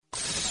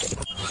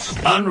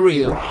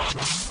Unreal.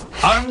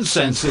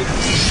 Uncensored.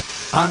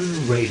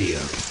 Unradio.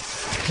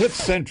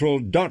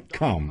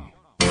 CliffCentral.com.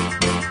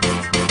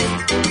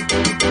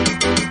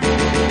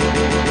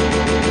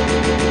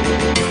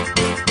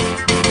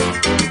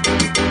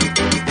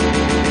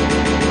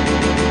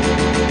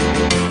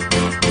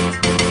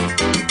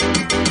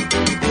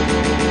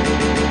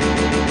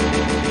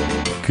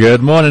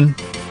 Good morning.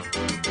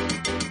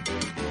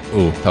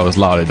 Oh, that was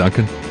louder,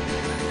 Duncan.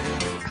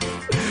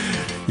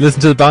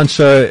 Listen to the Bounce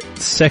Show,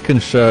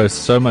 second show.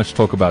 So much to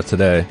talk about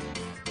today.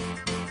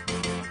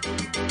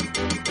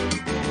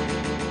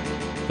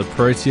 The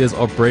Proteas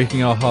are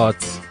breaking our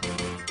hearts.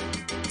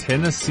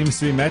 Tennis seems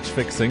to be match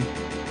fixing.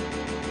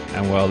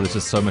 And well, there's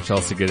just so much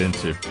else to get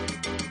into.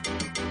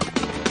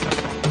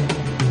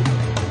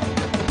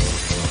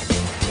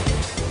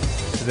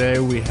 Today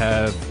we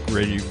have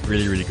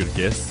really good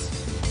guests.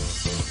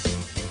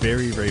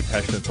 Very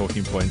passionate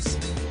talking points.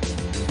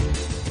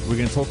 We're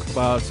going to talk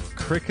about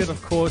cricket,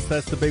 of course.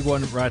 That's the big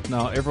one right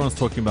now. Everyone's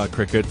talking about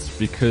cricket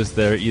because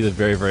they're either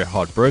very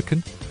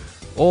heartbroken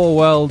or,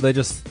 well, they're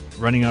just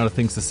running out of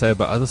things to say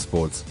about other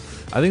sports.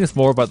 I think it's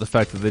more about the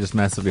fact that they're just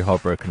massively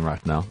heartbroken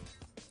right now.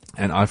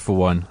 And I, for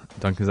one,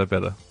 Duncan, is that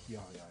better? Yeah.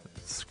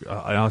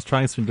 I was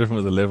trying something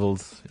different with the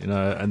levels,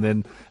 and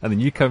then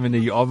you come in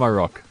and you are my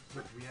rock.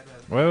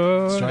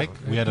 Strike.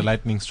 We had a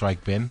lightning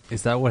strike, Ben.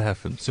 Is that what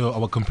happened? So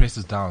our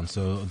compressor's down,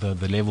 so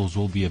the levels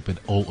will be a bit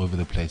all over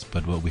the place,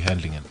 but we're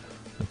handling it.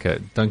 Okay,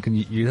 Duncan,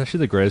 you're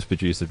actually the greatest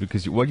producer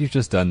because what you've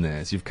just done there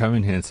is you've come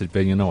in here and said,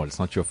 Ben, you know what, it's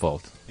not your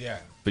fault. Yeah.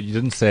 But you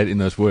didn't say it in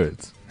those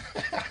words.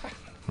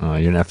 Oh,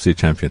 you're an absolute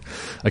champion.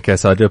 Okay,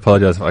 so I do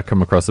apologize if I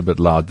come across a bit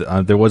loud.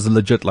 There was a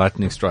legit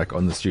lightning strike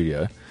on the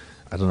studio.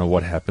 I don't know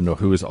what happened or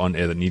who was on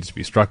air that needs to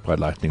be struck by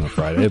lightning on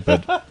Friday,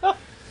 but...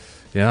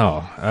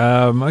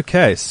 Yeah.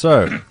 Okay.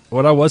 So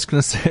what I was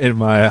going to say in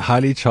my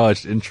highly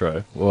charged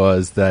intro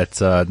was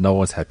that no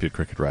one's happy with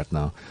cricket right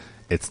now.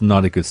 It's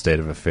not a good state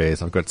of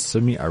affairs. I've got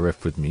Simi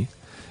Arif with me.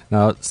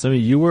 Now, Simi,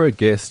 you were a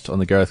guest on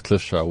the Gareth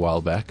Cliff show a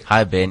while back.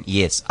 Hi, Ben.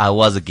 Yes, I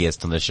was a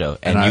guest on the show.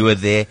 And you were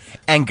there,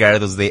 and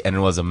Gareth was there, and it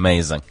was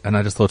amazing. And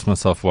I just thought to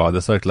myself, wow,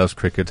 this bloke loves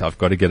cricket. I've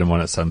got to get him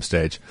on at some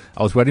stage.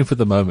 I was waiting for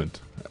the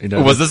moment.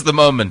 Was this the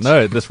moment?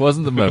 No, this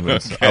wasn't the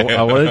moment. Okay.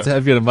 I wanted to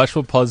have you in a much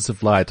more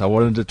positive light. I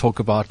wanted to talk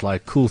about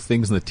like cool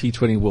things in the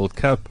T20 World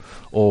Cup,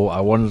 or I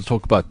wanted to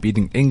talk about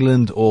beating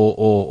England,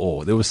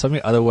 or. There was so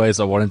many other ways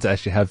I wanted to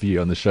actually have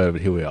you on the show,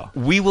 but here we are.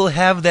 We will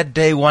have that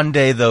day one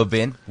day, though,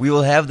 Ben. We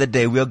will have that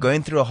day. We are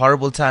going through a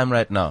horrible time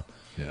right now.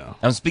 Yeah.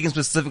 I'm speaking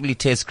specifically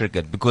Test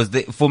cricket, because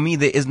for me,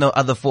 there is no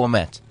other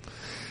format.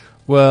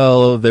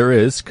 Well, there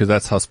is, because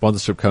that's how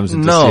sponsorship comes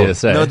into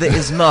CSA. No, there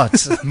is not.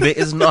 There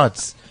is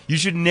not. You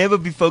should never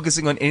be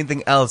focusing on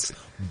anything else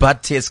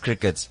but Test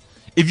cricket.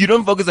 If you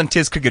don't focus on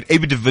Test cricket,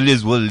 AB de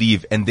Villiers will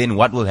leave, and then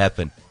what will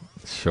happen?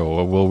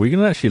 Sure. Well, we're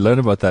going to actually learn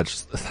about that,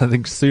 I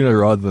think, sooner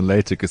rather than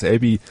later, because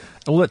AB,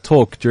 all that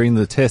talk during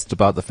the test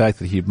about the fact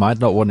that he might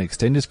not want to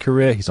extend his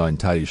career, he's not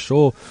entirely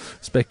sure,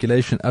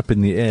 speculation up in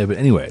the air. But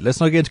anyway,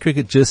 let's not get into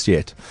cricket just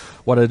yet.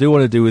 What I do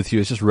want to do with you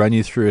is just run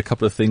you through a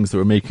couple of things that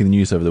were making the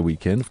news over the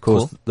weekend. Of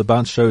course, The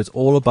Bounce Show is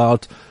all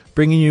about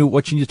bringing you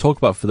what you need to talk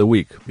about for the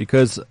week,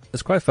 because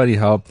it's quite funny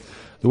how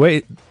the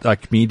way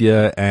like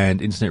media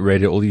and internet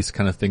radio, all these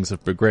kind of things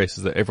have progressed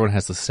is that everyone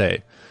has to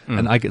say.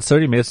 And I get so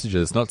many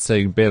messages not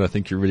saying, Ben, I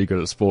think you're really good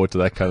at sport or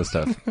that kind of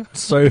stuff.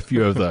 So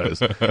few of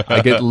those.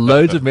 I get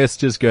loads of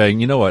messages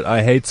going, you know what,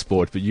 I hate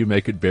sport, but you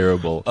make it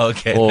bearable.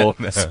 Okay. Or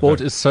sport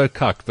is so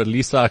cucked, but at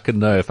least I can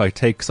know if I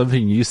take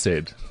something you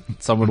said,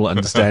 someone will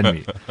understand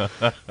me.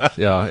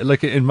 Yeah,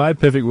 like in my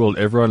perfect world,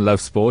 everyone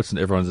loves sports and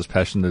everyone's as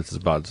passionate as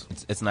about.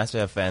 It's nice to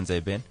have fans,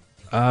 eh, Ben?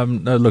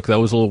 No, look, that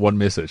was all one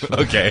message.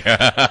 Okay.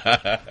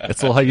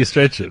 That's all how you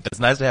stretch it. It's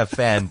nice to have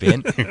fan,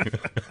 Ben.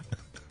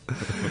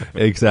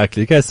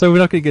 Exactly. Okay, so we're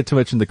not going to get too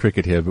much into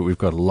cricket here, but we've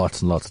got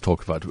lots and lots to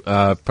talk about.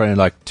 Probably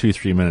like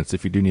 2-3 minutes.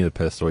 If you do need a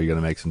piss or you're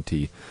going to make some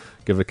tea,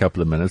 give it a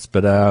couple of minutes.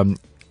 But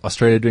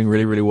Australia doing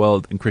really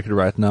well in cricket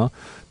right now.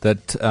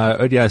 That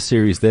ODI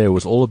series there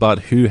was all about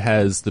who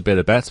has the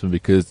better batsman,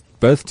 because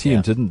both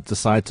teams didn't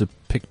decide to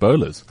pick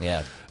bowlers.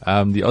 Yeah.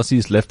 The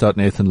Aussies left out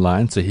Nathan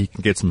Lyon so he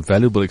can get some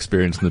valuable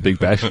experience in the Big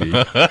Bash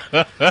League,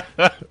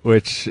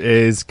 which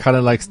is kind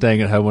of like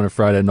staying at home on a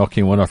Friday,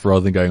 knocking one off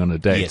rather than going on a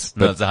date. Yes,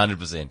 no, it's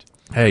 100%.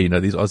 Hey,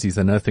 these Aussies,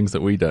 they know things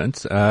that we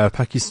don't.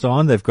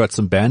 Pakistan, they've got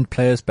some banned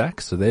players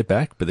back, so they're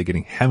back, but they're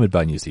getting hammered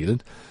by New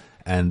Zealand.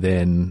 And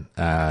then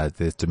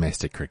there's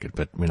domestic cricket,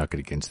 but we're not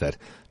going to get into that.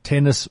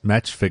 Tennis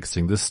match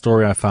fixing. This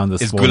story I found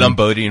this morning. Is Ghulam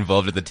Bodhi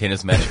involved in the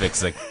tennis match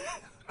fixing?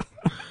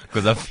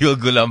 Because I feel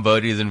Ghulam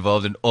Bodhi is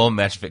involved in all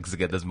match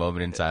fixing at this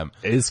moment in time.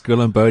 Is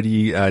Ghulam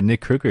Bodhi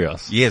Nick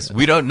Kyrgios? Yes,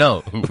 we don't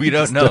know. We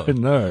don't know. Don't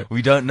know.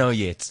 We don't know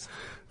yet.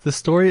 The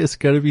story is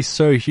going to be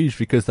so huge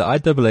because the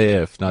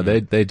IAAF, now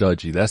they're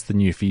dodgy. That's the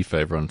new FIFA,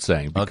 everyone's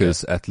saying,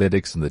 because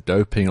athletics and the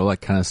doping, all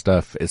that kind of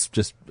stuff, it's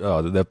just,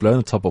 they've blown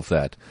the top off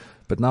that.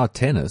 But now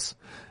tennis.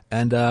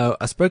 And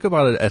I spoke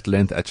about it at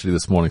length actually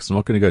this morning, so I'm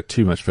not going to go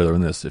too much further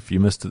on this. If you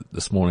missed it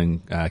this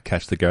morning,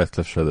 catch the Gareth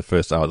Cliff show, the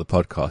first hour of the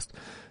podcast.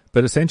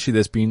 But essentially,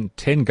 there's been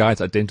 10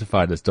 guys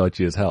identified as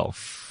dodgy as hell.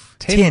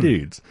 10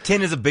 dudes.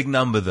 10 is a big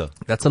number, though.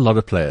 That's a lot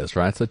of players,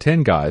 right? So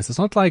 10 guys. It's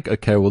not like,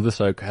 okay, well, this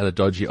oak had a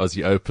dodgy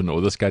Aussie Open or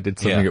this guy did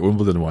something at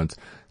Wimbledon once.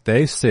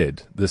 They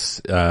said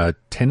this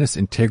tennis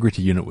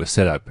integrity unit was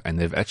set up, and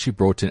they've actually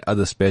brought in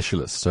other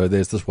specialists. So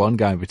there's this one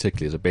guy in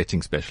particular, is a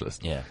betting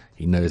specialist. Yeah.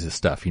 He knows his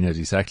stuff. He knows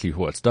exactly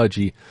what's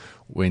dodgy.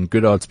 When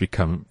good odds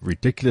become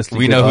ridiculously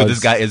We good know who odds, this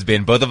guy is,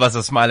 Ben. Both of us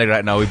are smiling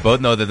right now. We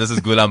both know that this is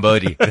Gulam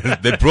Bodhi.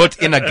 They brought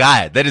in a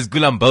guy. That is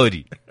Gulam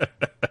Bodhi.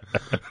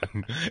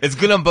 It's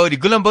Gulam Bodhi.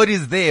 Gulam Bodhi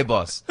is there,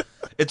 boss.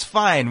 It's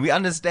fine. We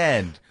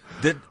understand.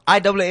 The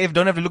IAAF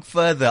don't have to look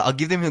further. I'll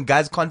give them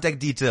guys' contact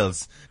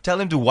details. Tell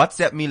them to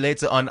WhatsApp me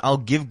later on. I'll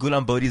give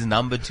Gulam Bodhi's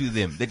number to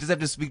them. They just have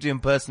to speak to him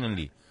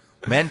personally.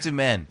 Man to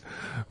man.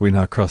 We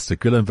now crossed to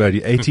Gulam Bodhi,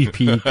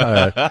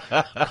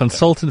 ATP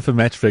consultant for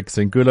match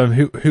fixing.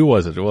 Gulam, who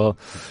was it? Well,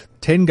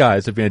 10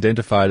 guys have been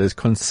identified as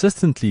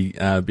consistently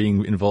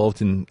being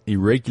involved in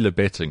irregular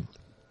betting.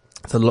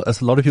 That's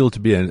a lot of people to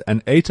be in,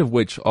 and 8 of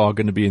which are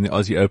going to be in the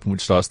Aussie Open,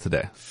 which starts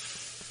today.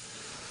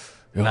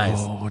 Nice.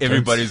 Oh,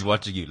 Everybody's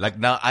watching you. Like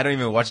now, I don't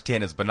even watch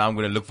tennis, but now I'm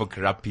going to look for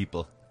corrupt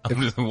people. I'm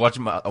going to watch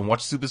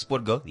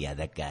Supersport go. Yeah,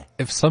 that guy.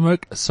 If so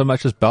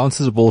much as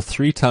bounces a ball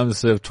 3 times,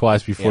 serve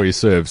twice before he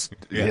serves,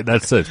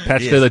 that's it.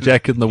 Patch leather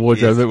jacket in the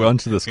wardrobe, we're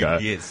onto this guy.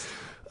 Yes.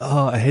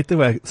 Oh, I hate the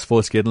way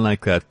sports getting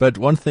like that. But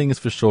one thing is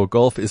for sure,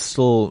 golf is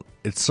still,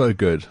 it's so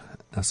good.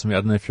 I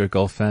don't know if you're a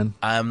golf fan.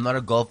 I'm not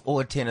a golf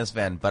or a tennis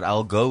fan, but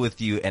I'll go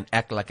with you and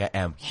act like I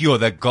am. Yo,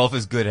 that golf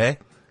is good, hey?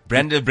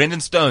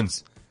 Brendan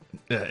Stones.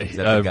 Is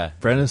that the guy?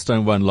 Brandon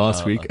Stone won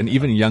last week. An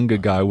even younger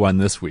guy won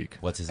this week.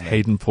 What's his name?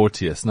 Hayden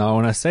Porteous. Now,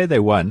 when I say they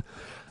won,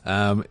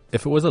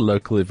 if it was a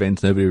local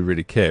event, nobody would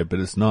really care, but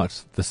it's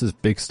not. This is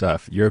big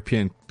stuff.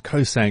 European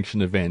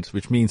co-sanctioned event,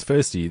 which means,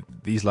 firstly,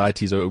 these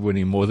lighties are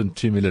winning more than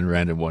 2 million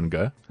rand in one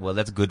go. Well,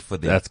 that's good for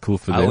them. That's cool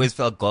for them. I always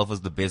felt golf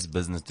was the best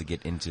business to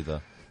get into,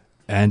 though.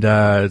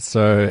 And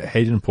so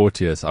Hayden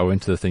Porteous, I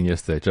went to the thing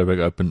yesterday, Joburg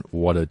Open.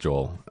 What a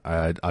jol!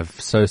 I've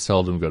so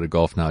seldom go to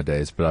golf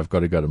nowadays, but I've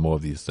got to go to more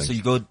of these things. So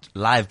you go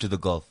live to the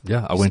golf?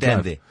 Yeah, I went stand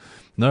live. there.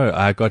 No,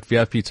 I got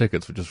VIP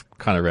tickets, which is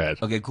kind of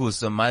rad. Okay, cool.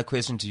 So my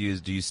question to you is: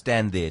 do you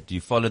stand there? Do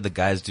you follow the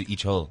guys to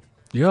each hole?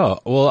 Yeah,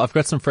 well, I've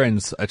got some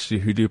friends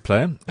actually who do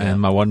play,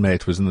 and my one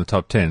mate was in the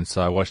top 10,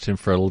 so I watched him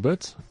for a little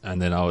bit, and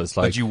then I was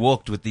like, But you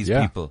walked with these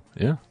people?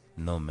 Yeah.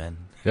 No, man.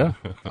 Yeah,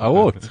 I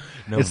walked.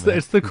 No, it's man.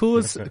 the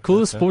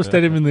coolest sports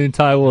stadium in the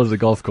entire world is a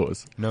golf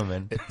course. No,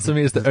 man. To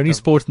me, it's the only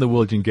sport in the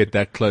world you can get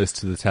that close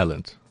to the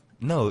talent.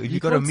 No, if you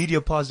got a media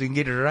pass, you can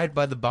get it right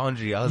by the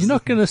boundary. You're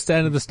not going to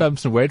stand in the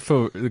stumps and wait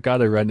for the guy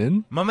to run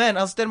in. My man,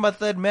 I'll stand by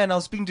third man. I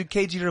was speaking to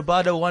KG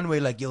Rabada one way,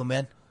 like, yo,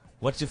 man,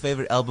 what's your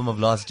favorite album of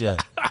last year?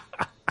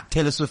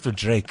 Taylor Swift or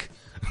Drake?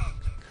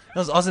 I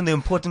was asking the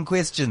important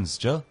questions,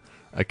 Joe.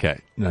 Okay,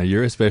 now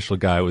you're a special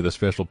guy with a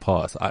special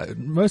pass.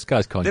 Most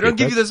guys can't. They don't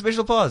give you the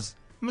special pass.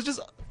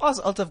 Just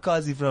ask Altaf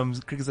Kazi from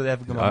Cricket South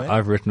Africa, my man.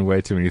 I've written way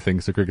too many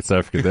things to Cricket South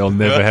Africa. They'll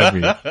never have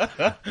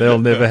me. They'll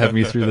never have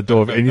me through the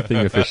door of anything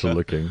official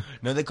looking.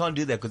 No, they can't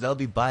do that because they'll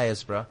be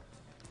biased, bro.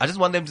 I just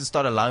want them to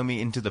start allowing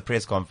me into the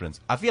press conference.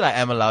 I feel I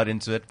am allowed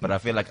into it, but I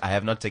feel like I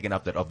have not taken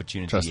up that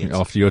opportunity Trust yet. me,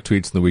 after your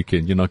tweets in the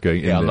weekend, you're not going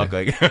in there. I'm not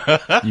going.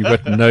 You've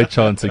got no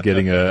chance of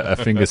getting a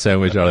finger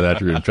sandwich out of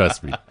that room,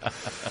 trust me.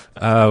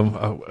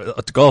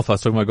 Golf, I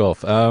was talking about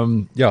golf.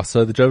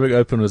 So the Joburg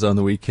Open was on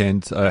the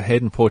weekend.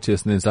 Hayden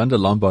Porteous and then Xander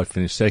Lombard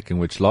finished second,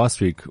 which last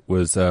week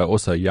was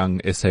also a young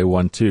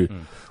SA1-2,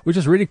 which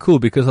is really cool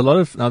because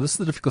now this is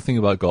the difficult thing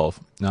about golf.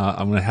 Now,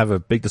 I'm going to have a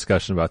big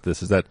discussion about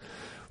this, is that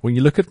when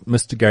you look at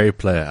Mr. Gary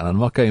Player, and I'm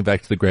not going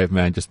back to the grave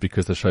man just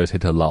because the show's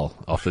hit a lull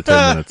after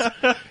 10 minutes,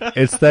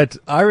 it's that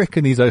I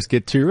reckon these guys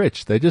get too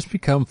rich. They just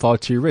become far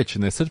too rich,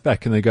 and they sit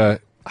back and they go,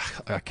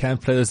 I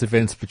can't play those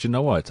events, but you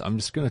know what? I'm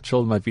just going to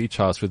chill in my beach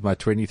house with my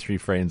 23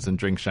 friends and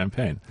drink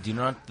champagne. Do you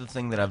know what the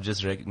thing that I've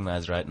just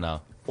recognized right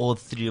now? All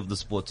 3 of the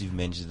sports you've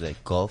mentioned today,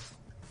 golf,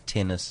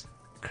 tennis,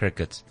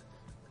 cricket,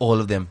 all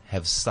of them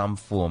have some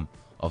form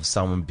of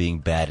someone being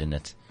bad in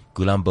it.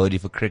 Gulam Bodhi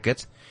for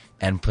cricket,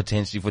 and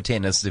potentially for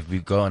tennis if we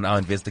go on our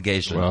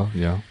investigation. Well,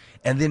 yeah.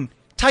 And then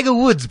Tiger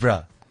Woods,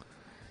 bruh.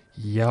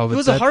 Yeah, but He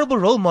was a horrible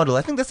role model.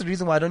 I think that's the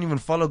reason why I don't even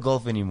follow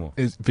golf anymore.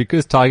 It's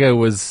because Tiger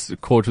was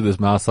caught with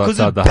his mouse Because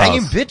outside the he's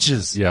banging house.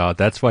 bitches. Yeah,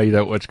 that's why you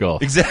don't watch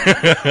golf.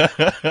 Exactly.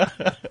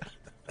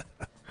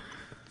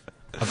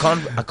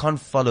 I can't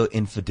follow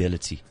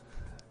infidelity.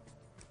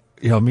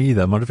 Yeah, me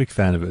either. I'm not a big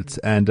fan of it.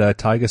 And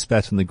Tiger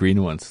spat on the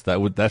green once.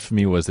 That for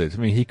me was it. I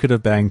mean, he could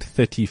have banged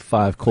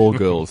 35 call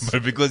girls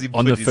But because he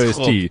on put the his first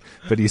hook- tee,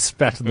 but he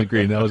spat on the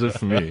green. That was it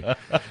for me.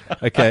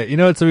 Okay, you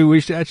know what? So we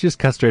should actually just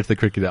cut straight to the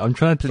cricket. I'm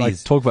trying to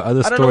Please. talk about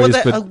other I don't know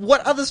stories, but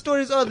what other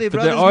stories are there,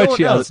 bro? there There's are no one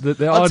actually else. others.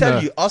 There I'll are tell no-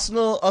 you,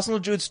 Arsenal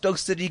drew at Stoke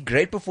City.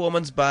 Great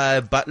performance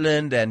by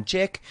Butland and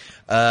Cech.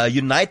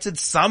 United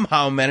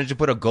somehow managed to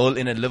put a goal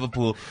in at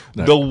Liverpool.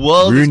 No, The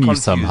world is Rooney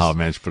confused. somehow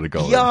managed to put a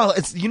goal in. Yeah,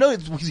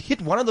 he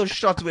hit one of those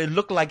shots where it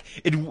looked like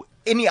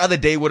any other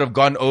day would have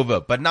gone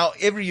over. But now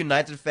every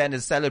United fan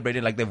is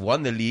celebrating like they've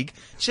won the league.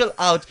 Chill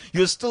out.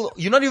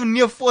 You're not even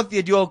near fourth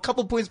yet. You're a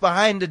couple points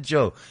behind it,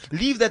 Joe.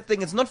 Leave that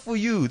thing. It's not for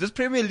you. This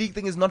Premier League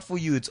thing is not for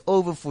you. It's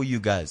over for you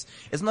guys.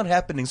 It's not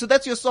happening. So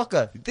that's your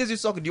soccer. There's your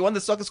soccer. Do you want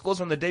the soccer scores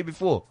from the day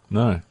before?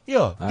 No.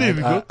 Yeah, there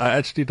we go. I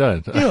actually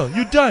don't. Yeah,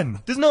 you're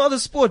done. There's no other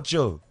sport,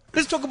 Joe.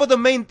 Let's talk about the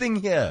main thing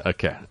here.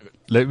 Okay.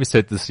 Let me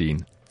set the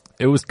scene.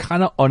 It was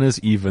kind of honest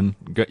even.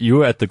 You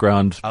were at the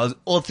ground. I was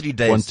all 3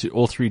 days.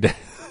 All 3 days.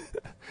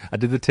 I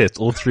did the test,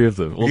 all three of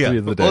them, all 3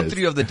 of the days. All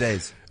 3 of the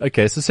days.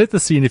 Okay, so set the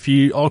scene. If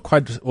you are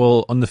quite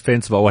well on the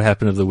fence about what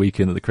happened over the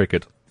weekend at the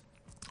cricket,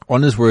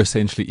 honours were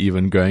essentially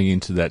even going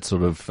into that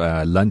sort of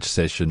lunch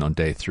session on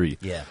day 3.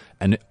 Yeah.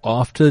 And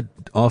after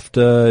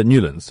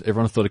Newlands,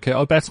 everyone thought, okay,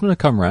 our batsmen have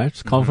come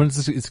right.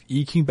 Confidence is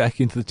eking back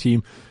into the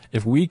team.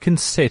 If we can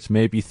set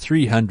maybe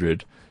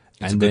 300,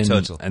 It's a good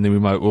total. and then we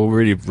might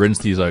already rinse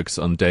these oaks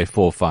on day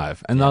 4 or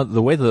 5. And now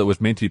the way that it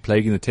was meant to be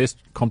plaguing the test,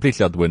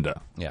 completely out the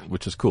window. Yeah.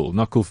 Which is cool.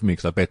 Not cool for me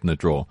because I bet in a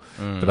draw.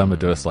 But I'm a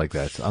dose like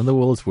that. I'm the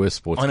world's worst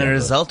sports On a gambler.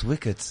 result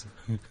wicket.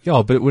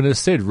 Yeah, but when it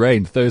said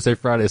rain, Thursday,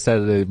 Friday,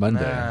 Saturday,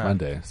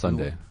 Monday,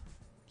 Sunday.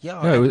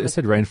 Yeah. No, it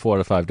said rain 4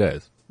 out of 5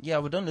 days. Yeah,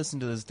 but don't listen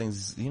to those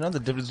things. You know the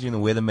difference between the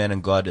weatherman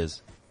and God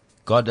is?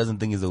 God doesn't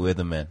think he's a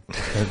weatherman.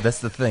 That's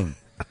the thing.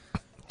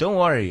 Don't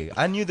worry.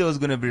 I knew there was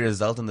going to be a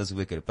result on this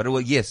wicket. But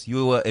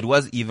it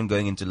was even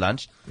going into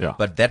lunch. Yeah.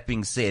 But that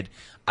being said,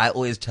 I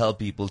always tell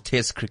people,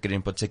 test cricket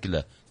in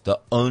particular, the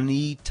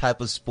only type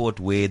of sport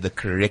where the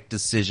correct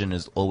decision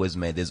is always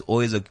made. There's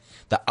always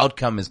the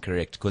outcome is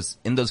correct. Because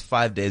in those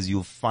 5 days,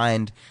 you'll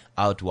find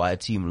out why a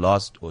team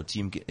lost or a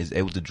team is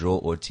able to draw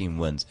or a team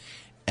wins.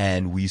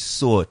 And we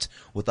saw it.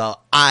 With our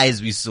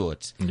eyes, we saw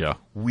it. Yeah.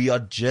 We are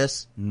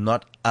just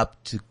not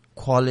up to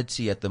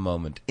quality at the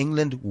moment.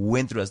 England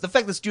went through us. The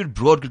fact that Stuart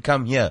Broad could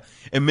come here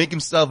and make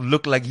himself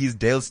look like he's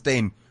Dale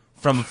Steyn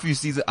from a few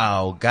seasons.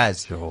 Oh,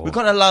 guys, Sure. we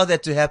can't allow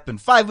that to happen.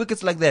 5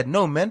 wickets like that.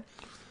 No, man.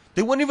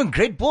 They weren't even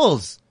great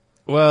balls.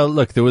 Well,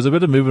 look, there was a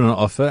bit of movement on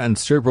offer, and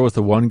Stuart Broad was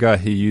the one guy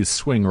who used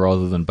swing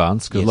rather than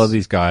bounce, because a lot of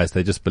these guys,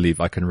 they just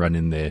believe I can run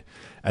in there.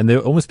 And they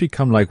almost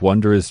become like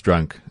wanderers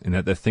drunk, in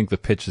that they think the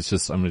pitch is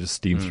just, I'm going to just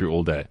steam through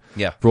all day.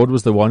 Yeah. Broad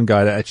was the one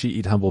guy to actually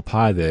eat humble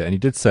pie there, and he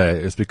did say,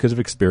 it was because of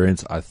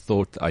experience, I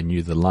thought I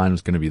knew the line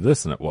was going to be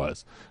this, and it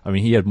was. I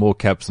mean, he had more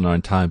caps than our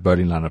entire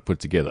bowling lineup put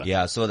together.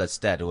 Yeah, I saw that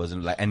stat. It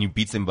wasn't like, and you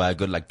beat them by a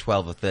good like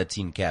 12 or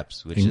 13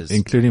 caps, which is.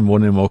 Including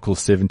Morne Morkel's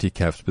 70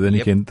 caps, but then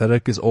Yep. again,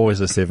 that is always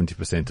a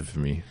 70% for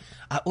me.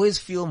 I always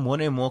feel Morne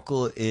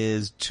Morkel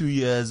is 2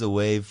 years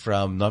away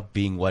from not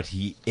being what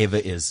he ever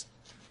is.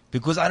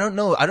 Because I don't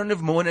know. I don't know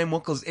if Morne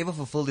Morkel's ever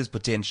fulfilled his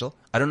potential.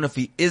 I don't know if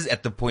he is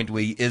at the point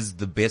where he is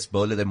the best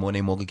bowler that Morne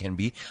Morkel can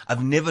be.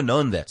 I've never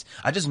known that.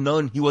 I just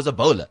known he was a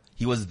bowler.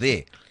 He was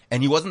there.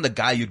 And he wasn't the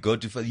guy you'd go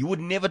to for. You would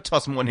never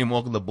toss Morne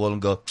Morkel the ball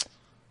and go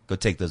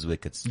take those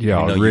wickets.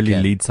 Yeah, You know you really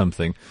can. lead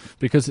something.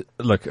 Because,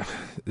 look,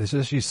 there's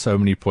actually so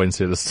many points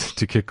here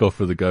to kick off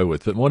with the go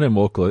with. But Morne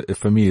Morkel,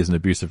 for me, is an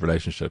abusive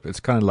relationship.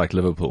 It's kind of like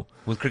Liverpool.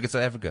 With Cricket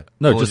South Africa.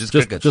 No, Or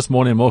cricket. just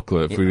Morne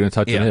Morkel, if we're going to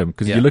touch on Yeah. him.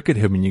 Because Yeah. you look at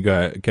him and you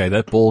go, okay,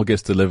 that ball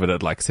gets delivered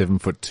at like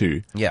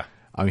 7'2". Yeah.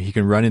 I mean, he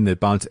can run in there,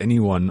 bounce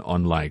anyone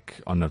on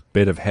a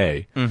bed of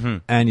hay. Mm-hmm.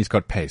 And he's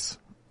got pace.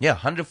 Yeah,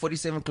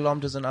 147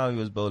 kilometers an hour he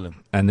was bowling.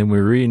 And then we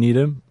really need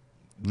him.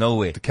 No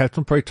way. The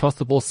captain probably tossed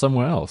the ball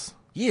somewhere else.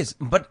 Yes,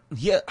 but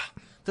here,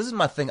 this is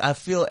my thing. I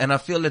feel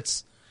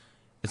it's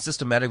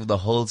systematic with the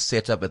whole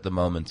setup at the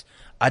moment.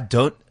 I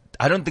don't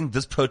think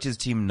this Proteas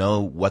team know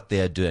what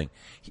they are doing.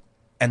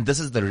 And this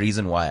is the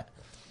reason why.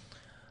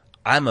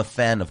 I'm a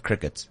fan of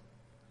cricket.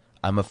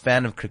 I'm a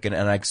fan of cricket,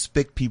 and I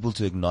expect people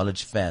to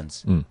acknowledge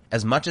fans.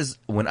 As much as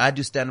when I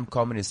do stand-up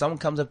comedy, someone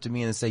comes up to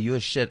me and say, "You're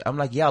shit." I'm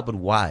like, yeah, but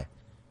why?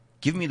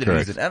 Give me the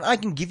Correct. reason. And I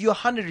can give you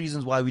 100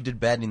 reasons why we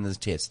did bad in this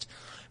test.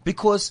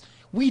 Because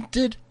we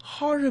did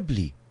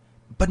horribly.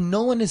 But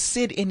no one has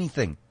said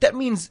anything. That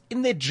means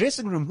in their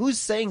dressing room, who's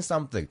saying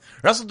something?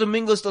 Russell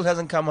Domingo still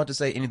hasn't come out to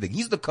say anything.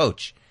 He's the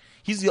coach.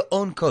 He's your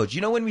own coach.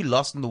 You know when we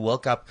lost in the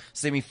World Cup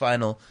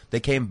semi-final, they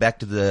came back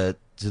to the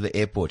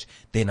airport.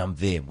 Then I'm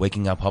there,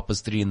 waking up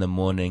Hoppers 3 in the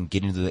morning,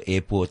 getting to the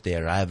airport. They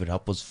arrive at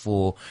Hoppers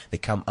 4. They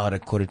come out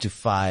at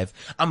 4:45.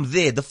 I'm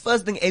there. The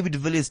first thing AB de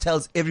Villiers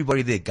tells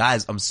everybody there,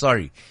 guys, I'm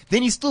sorry.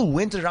 Then he still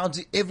went around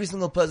to every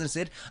single person and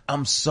said,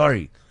 I'm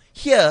sorry.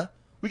 Here,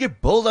 we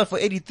get bowled out for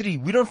 83.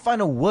 We don't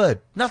find a word.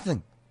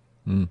 Nothing.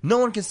 No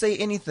one can say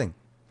anything.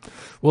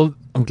 Well,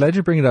 I'm glad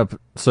you bring it up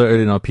so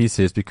early in our piece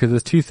here, because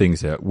there's two things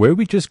here. Where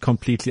we just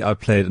completely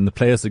outplayed, and the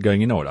players are going,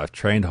 you know what, I've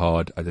trained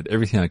hard, I did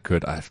everything I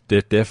could, I've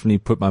definitely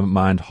put my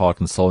mind, heart,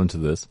 and soul into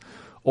this.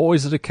 Or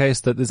is it a case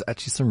that there's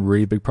actually some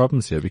really big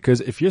problems here?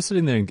 Because if you're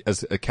sitting there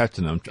as a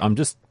captain, I'm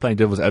just playing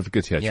devil's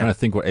advocate here, Yeah. trying to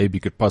think what AB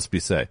could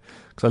possibly say.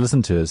 Because I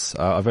listened to his,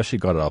 I've actually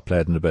got it, I'll play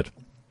it in a bit.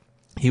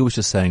 He was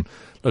just saying,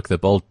 look, they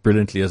bowled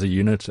brilliantly as a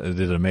unit, they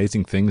did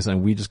amazing things,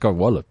 and we just got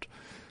walloped.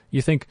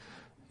 You think,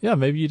 Yeah,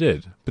 maybe you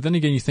did. But then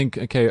again, you think,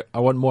 okay, I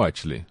want more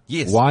actually.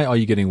 Yes. Why are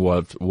you getting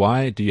walloped?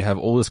 Why do you have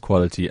all this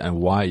quality and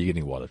why are you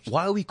getting walloped?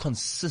 Why are we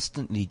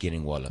consistently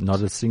getting walloped?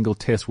 Not a single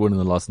test win in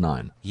the last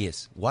 9.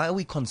 Yes. Why are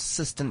we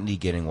consistently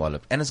getting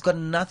walloped? And it's got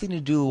nothing to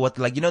do with,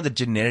 like, you know, the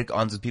generic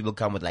answers people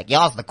come with, like,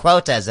 yeah, it's the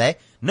quotas, eh?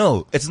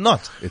 No, it's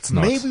not. It's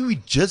not. Maybe we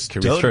just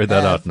Can don't we throw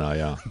that have out now?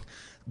 Yeah.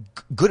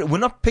 good. We're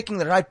not picking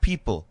the right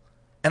people.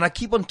 And I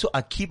keep on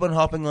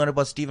harping on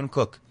about Stephen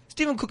Cook.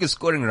 Stephen Cook is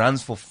scoring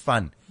runs for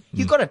fun.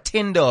 He's got a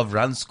tender of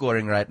run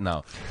scoring right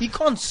now. He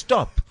can't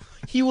stop.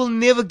 He will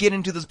never get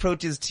into this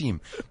Proteas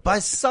team. By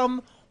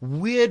some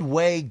weird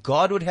way,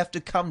 God would have to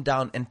come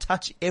down and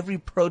touch every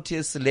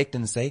Proteas select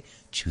and say,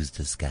 choose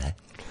this guy.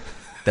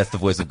 That's the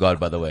voice of God,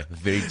 by the way.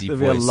 Very deep There'll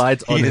voice. be a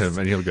light on Yes. him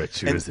and he'll go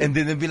choose him. And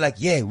then they'll be like,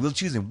 yeah, we'll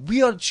choose him.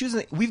 We are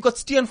choosing. We've got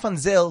Stean van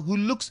Zyl, who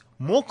looks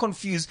more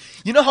confused.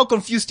 You know how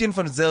confused Stean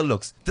van Zyl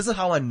looks? This is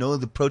how I know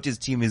the Proteas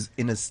team is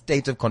in a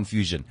state of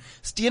confusion.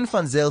 Stean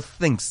van Zyl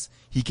thinks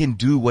he can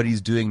do what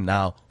he's doing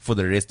now for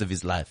the rest of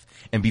his life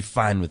and be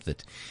fine with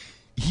it.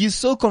 He is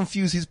so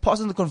confused, he's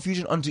passing the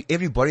confusion onto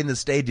everybody in the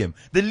stadium.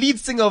 The lead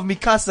singer of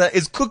Mikasa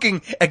is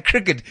cooking at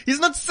cricket. He's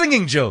not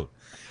singing, Joe.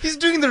 He's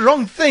doing the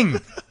wrong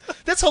thing.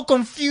 That's how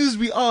confused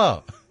we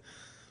are.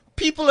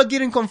 People are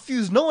getting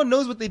confused. No one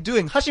knows what they're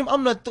doing. Hashim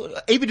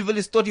Amla, AB de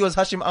Villiers thought he was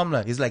Hashim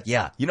Amla. He's like,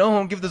 yeah, you know who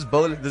I'm going to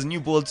give this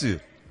new ball to?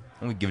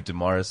 I'm going to give it to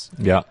Morris.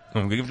 Yeah.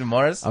 I'm going to give it to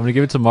Morris. I'm going to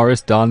give it to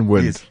Morris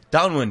downwind. Yes.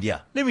 Downwind, yeah.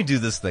 Let me do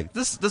this thing.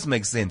 This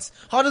makes sense.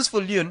 Hardest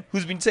for Leon,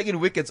 who's been taking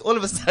wickets, all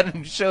of a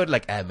sudden showed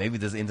like, maybe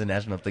this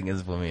international thing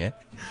is for me, eh?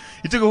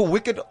 He took a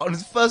wicket on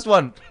his first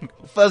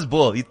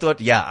ball. He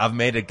thought, yeah, I've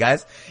made it,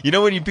 guys. You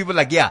know when you people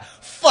like, yeah,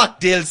 fuck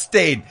Dale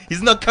Steyn.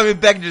 He's not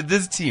coming back to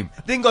this team.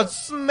 Then got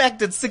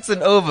smacked at 6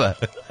 and over.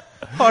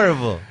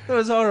 Horrible. It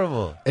was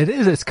horrible. It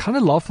is. It's kind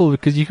of laughable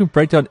because you can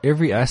break down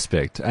every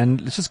aspect.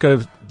 And let's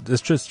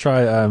just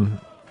try,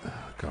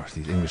 gosh,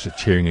 these English are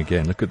cheering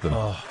again. Look at them.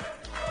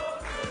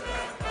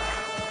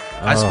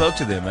 I spoke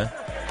to them, man.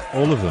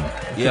 All of them.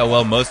 Yeah,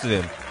 well, most of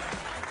them.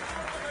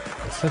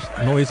 It's such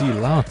noisy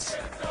louts.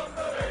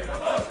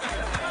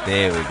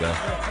 There we go.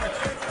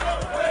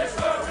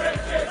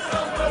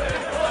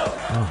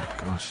 Oh,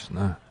 gosh,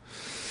 no.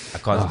 I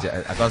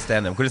can't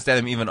stand them. Couldn't stand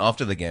them even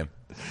after the game.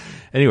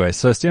 Anyway,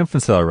 so Stean van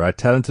Zyl, right?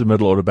 Talented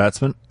middle order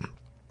batsman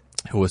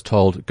who was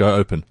told, go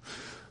open.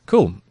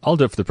 Cool. I'll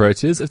do it for the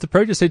Proteas. If the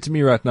Proteas said to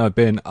me right now,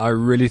 Ben, I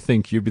really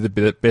think you'd be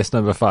the best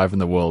number 5 in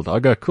the world, I'll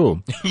go,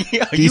 cool.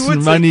 Yeah,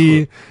 Decent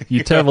money,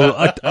 you travel,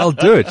 I'll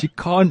do it. You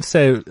can't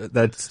say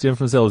that Stean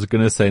van Zyl is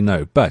going to say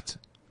no, but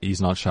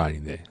he's not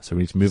shining there. So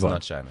we need to move on.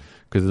 Not shining.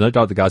 Because there's no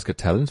doubt the guy's got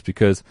talent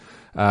because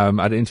I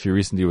had an interview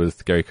recently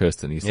with Gary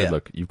Kirsten. He said,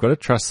 look, you've got to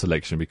trust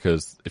selection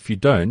because if you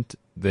don't,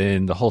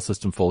 then the whole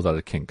system falls out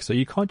of kink. So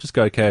you can't just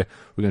go, okay,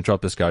 we're going to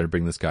drop this guy and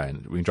bring this guy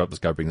in. We can drop this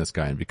guy, bring this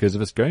guy in. Because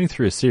if it's going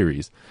through a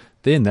series,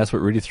 then that's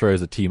what really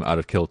throws a team out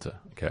of kilter.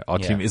 Okay, our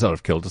team is out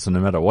of kilter, so no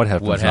matter what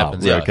happens now,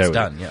 we're okay it's with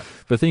done, it. yeah.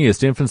 But the thing is,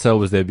 Stean van Zyl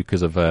was there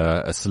because of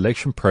a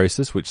selection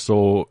process which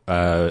saw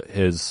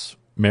his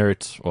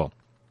merit, well,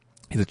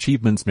 his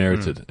achievements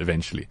merited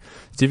eventually.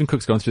 Stephen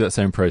Cook's gone through that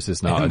same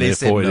process now, and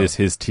therefore it is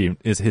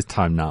his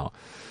time now.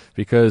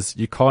 Because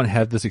you can't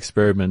have this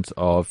experiment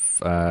of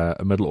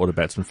a middle order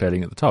batsman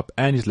failing at the top.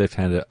 And he's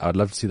left-handed. I'd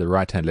love to see the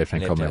right-hand,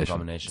 left-hand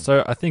combination.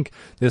 So I think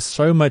there's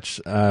so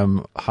much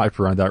hype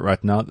around that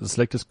right now that the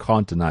selectors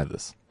can't deny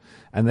this.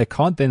 And they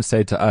can't then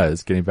say to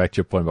us, getting back to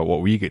your point about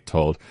what we get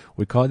told,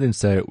 we can't then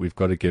say we've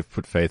got to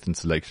put faith in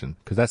selection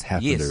because that's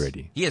happened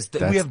already. Yes,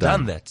 we have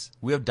done that.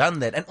 We have done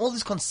that. And all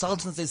these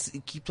consultants they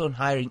keep on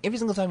hiring. Every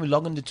single time we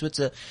log into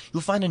Twitter, you'll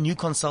find a new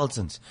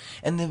consultant.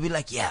 And they'll be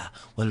like, yeah,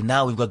 well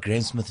now we've got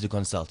Graham Smith to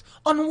consult.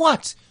 On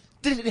what?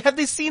 Have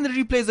they seen the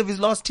replays of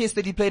his last test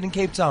that he played in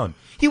Cape Town?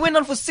 He went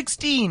on for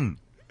 16.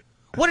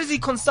 What is he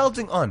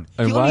consulting on?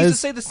 And he only used to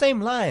say the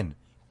same line.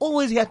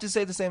 Always he had to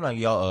say the same line.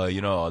 Yeah,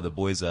 the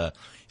boys the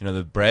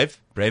Brave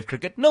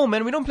cricket. No,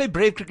 man, we don't play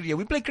Brave cricket here.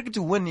 We play cricket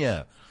to win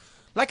here.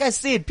 Like I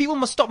said, people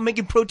must stop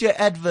making Protea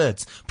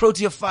adverts.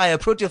 Protea Fire.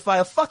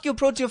 Fuck your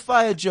Protea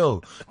Fire,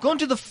 Joe. Go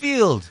into the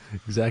field.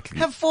 Exactly.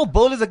 Have 4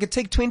 bowlers that could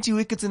take 20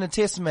 wickets in a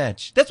test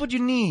match. That's what you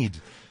need.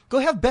 Go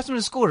have batsmen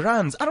to score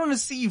runs. I don't want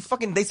to see you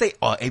they say,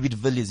 AB de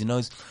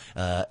Villiers,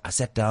 I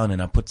sat down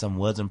and I put some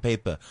words on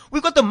paper.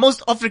 We've got the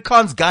most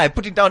Afrikaans guy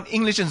putting down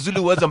English and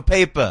Zulu words on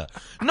paper.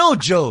 No,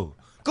 Joe.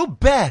 Go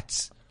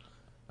bat.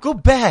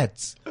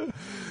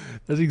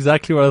 That's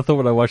exactly what I thought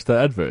when I watched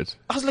that advert.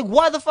 I was like,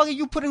 why the fuck are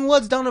you putting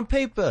words down on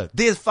paper?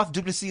 There's Faf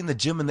du Plessis in the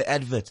gym in the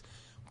advert.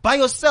 By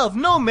yourself.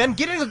 No, man.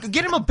 Get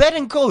him a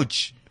batting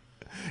coach.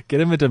 Get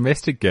him a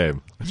domestic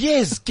game.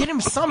 Yes, get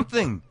him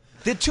something.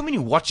 There are too many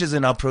watchers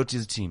in our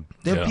Proteas team.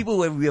 There are people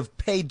where we have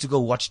paid to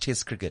go watch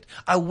test cricket.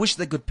 I wish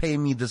they could pay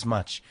me this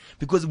much.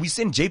 Because we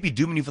sent JP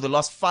Duminy for the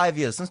last 5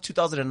 years. Since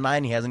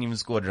 2009, he hasn't even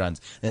scored runs.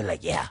 And they're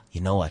like, yeah,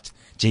 you know what?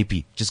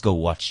 JP, just go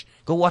watch.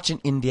 Go watch in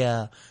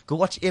India. Go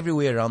watch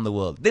everywhere around the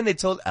world. Then they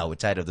told, we're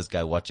tired of this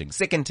guy watching.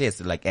 Second test,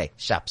 they're like, hey,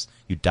 Shaps,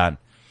 you're done.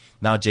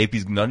 Now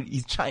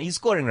JP's he's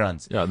scoring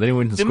runs. Yeah, then he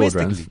went and scored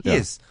runs.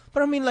 Yes.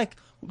 But I mean, like,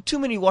 Too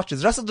many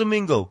watches. Russell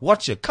Domingo,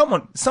 watcher. Come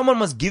on. Someone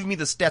must give me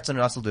the stats on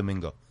Russell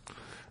Domingo.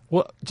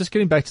 Well, just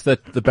getting back to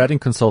the batting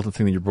consultant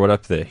thing that you brought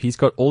up there, he's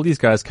got all these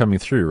guys coming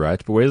through, right?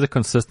 But where's the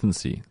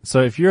consistency?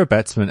 So if you're a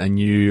batsman and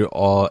you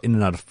are in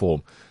and out of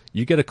form,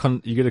 you get a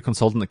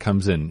consultant that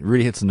comes in,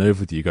 really hits a nerve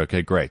with you. You go,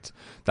 okay, great.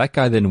 That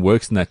guy then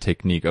works in that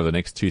technique over the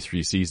next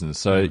 2-3 seasons.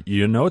 So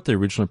you know what the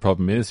original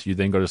problem is. You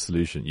then got a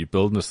solution. You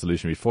build a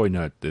solution before you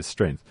know it, there's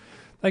strength.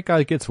 That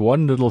guy gets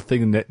one little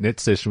thing in net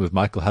session with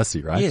Michael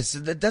Hussey, right? Yes,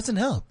 that doesn't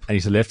help. And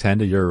he's a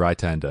left-hander, you're a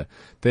right-hander.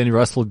 Then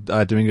Russell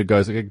Domingo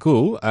goes, okay,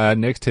 cool.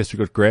 Next test, we've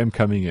got Graham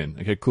coming in.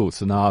 Okay, cool.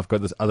 So now I've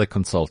got this other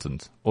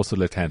consultant, also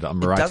left-hander.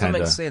 I'm a right-hander. It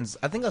doesn't make sense.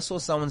 I think I saw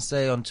someone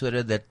say on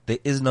Twitter that there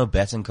is no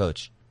batting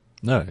coach.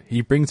 No,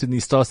 he brings in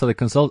these star-studded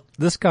consult.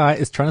 This guy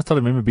is trying to start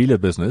a memorabilia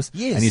business.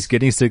 Yes. And he's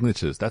getting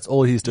signatures. That's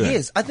all he's doing.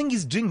 Yes, I think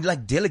he's doing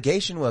like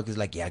delegation work. He's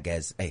like, yeah,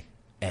 guys, hey,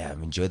 I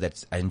enjoy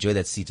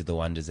that seat at the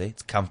Wonders, eh?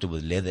 It's comfortable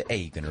leather. Hey,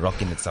 you can rock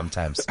in it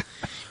sometimes.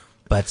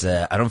 But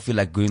I don't feel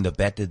like doing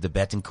the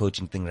batting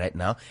coaching thing right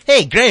now.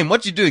 Hey, Graham,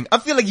 what you doing? I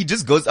feel like he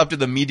just goes up to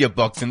the media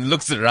box and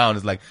looks around.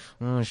 It's like,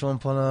 Sean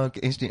Pollock,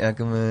 H.D.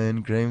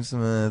 Ackerman, Graham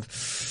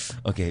Smith.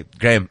 Okay,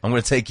 Graham, I'm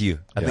going to take you.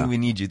 I think we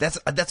need you.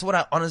 That's what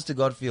I honest to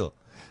God feel.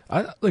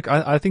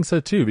 I think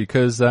so too,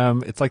 because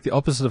it's like the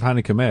opposite of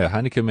Hanneke Meyer.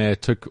 Hanneke Meyer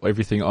took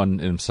everything on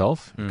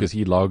himself because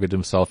he logged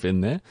himself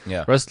in there.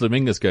 Yeah. Russell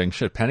Domingo's going,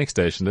 shit, panic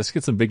station. Let's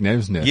get some big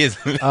names in there. Yes.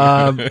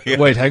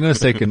 Wait, hang on a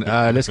second.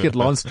 Let's get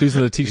Lance Klusener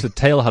to teach the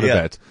tail how to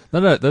bat.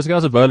 No, those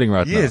guys are bowling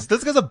right now. Yes,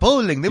 those guys are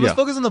bowling. They must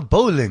focus on the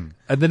bowling.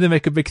 And then they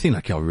make a big thing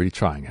like, yeah, we're really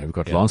trying. We've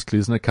got Lance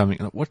Klusener coming.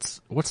 What's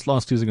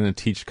Lance Klusener going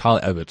to teach Kyle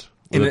Abbott?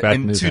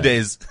 In 2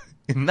 days.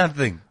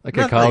 Nothing.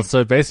 Okay, Nothing. Carl.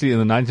 So basically, in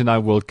the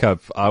 '99 World Cup,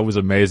 I was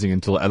amazing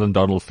until Alan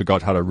Donald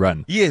forgot how to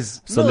run.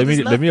 Yes. So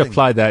let me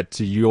apply that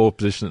to your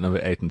position at number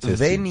 8 and test.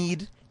 They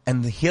need,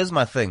 and here's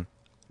my thing.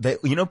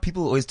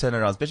 People always turn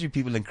around, especially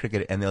people in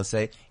cricket, and they'll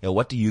say,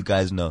 what do you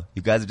guys know?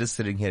 You guys are just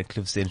sitting here at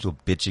Cliff Central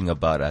bitching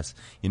about us.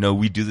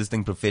 We do this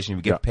thing professionally.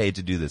 We get paid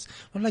to do this.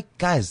 I'm like,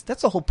 guys,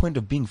 that's the whole point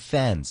of being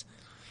fans.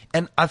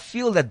 And I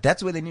feel that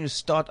that's where they need to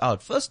start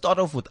out. First, start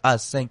off with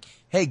us saying,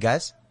 hey,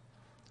 guys,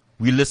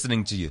 we're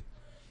listening to you.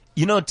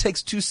 It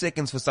takes 2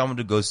 seconds for someone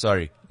to go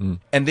sorry. And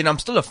then I'm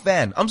still a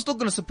fan. I'm still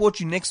going to support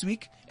you next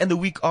week and the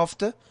week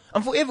after.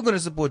 I'm forever going to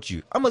support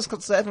you. I'm a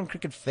South African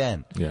cricket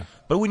fan. Yeah.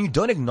 But when you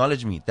don't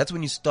acknowledge me, that's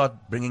when you start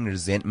bringing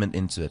resentment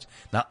into it.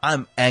 Now,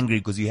 I'm angry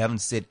because you haven't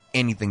said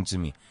anything to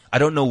me. I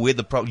don't know where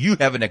the problem, you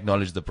haven't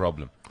acknowledged the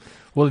problem.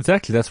 Well,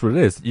 exactly. That's what it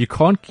is. You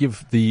can't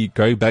give the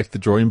go back to the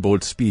drawing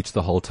board speech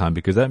the whole time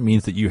because that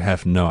means that you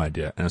have no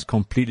idea and it's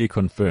completely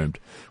confirmed.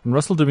 When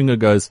Russell Domingo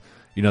goes,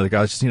 the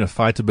guys just need to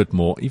fight a bit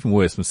more. Even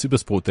worse, when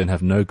Supersport then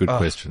have no good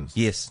questions.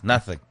 Yes,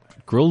 nothing.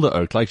 Grill the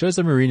oak. Like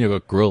Jose Mourinho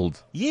got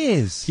grilled.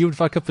 Yes. He would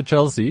fuck up for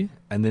Chelsea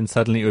and then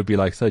suddenly it would be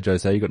like, so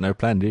Jose, you got no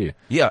plan, do you?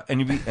 Yeah,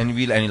 and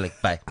you're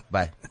like, bye.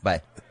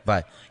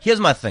 Here's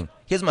my thing.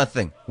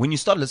 When you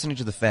start listening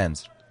to the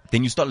fans,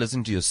 then you start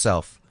listening to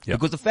yourself. Yeah.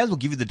 Because the fans will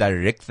give you the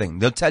direct thing.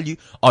 They'll tell you,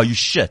 you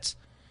shit.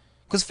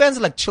 Because fans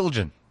are like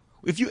children.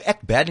 If you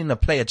act bad in a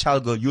play, a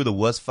child go, you're the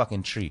worst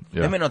fucking tree.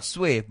 Yeah. They may not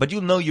swear, but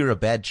you'll know you're a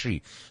bad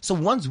tree. So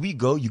once we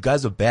go, you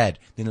guys are bad.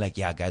 Then like,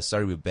 yeah, guys,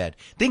 sorry, we're bad.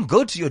 Then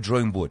go to your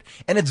drawing board.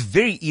 And it's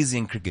very easy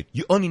in cricket.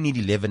 You only need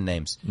 11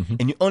 names.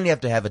 And you only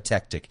have to have a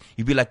tactic.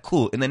 You'd be like,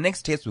 cool. In the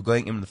next test, we're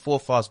going in with 4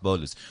 fast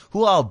bowlers.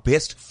 Who are our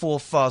best 4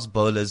 fast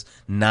bowlers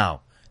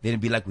now? Then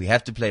it'd be like, we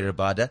have to play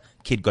Rabada.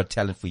 Kid got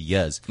talent for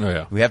years. Oh,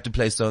 yeah. We have to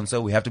play so-and-so.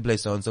 We have to play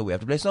so-and-so. We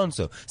have to play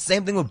so-and-so.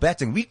 Same thing with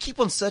batting. We keep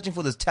on searching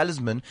for this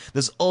talisman,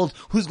 who's going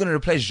to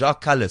replace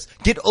Jacques Kallis.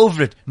 Get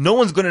over it. No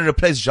one's going to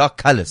replace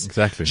Jacques Kallis.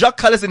 Exactly. Jacques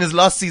Kallis in his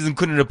last season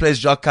couldn't replace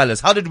Jacques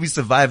Kallis. How did we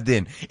survive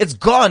then? It's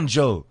gone,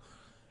 Joe.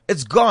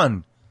 It's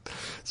gone.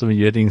 So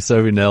you're hitting so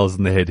many nails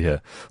in the head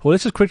here. Well,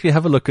 let's just quickly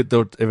have a look at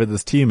whatever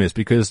this team is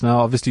because now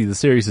obviously the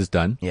series is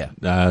done.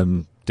 Yeah.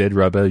 Dead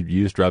rubber,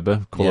 used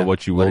rubber, call it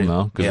what you will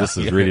now, because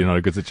this is really not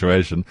a good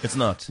situation. It's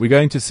not. We're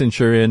going to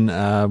Centurion,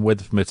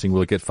 weather permitting,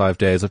 we'll get 5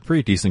 days of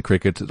pretty decent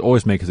cricket. It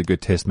always makes it a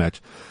good test match.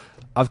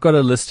 I've got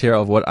a list here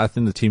of what I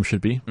think the team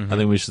should be. I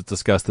think we should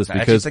discuss this I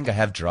actually think I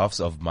have drafts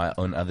of my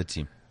own other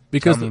team.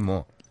 Because Tell me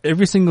more.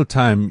 Every single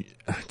time,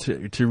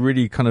 to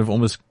really kind of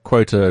almost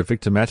quote a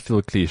Victor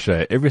Matfield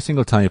cliche, every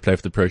single time you play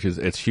for the Proteas,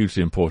 it's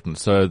hugely important.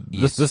 So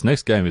this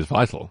next game is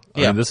vital.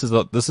 I mean, this is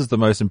the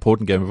most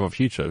important game of our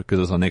future because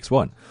it's our next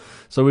one.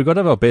 So we've got to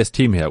have our best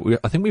team here.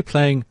 I think we're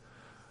playing,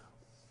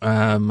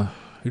 who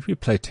do we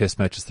play test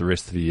matches the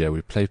rest of the year?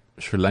 We play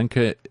Sri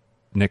Lanka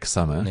next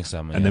summer.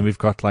 And then we've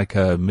got like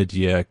a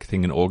mid-year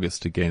thing in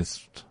August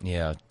against.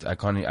 Yeah, I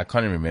can't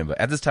even remember.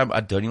 At this time,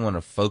 I don't even want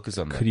to focus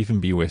on that. Could even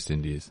be West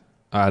Indies.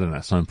 I don't know.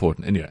 It's not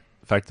important. Anyway,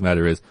 the fact of the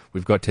matter is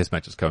we've got test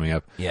matches coming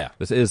up. Yeah.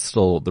 This is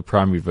still the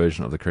primary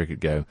version of the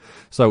cricket game.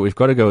 So we've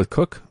got to go with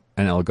Cook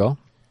and Elgar.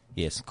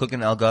 Yes, Cook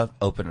and Elgar,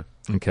 opener.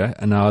 Okay.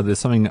 And now there's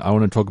something I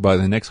want to talk about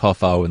in the next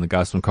half hour when the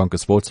guys from Conquer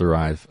Sports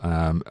arrive,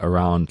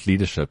 around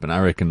leadership. And I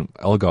reckon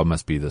Elgar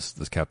must be this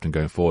captain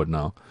going forward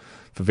now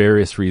for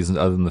various reasons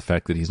other than the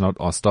fact that he's not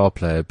our star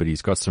player, but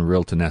he's got some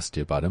real tenacity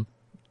about him.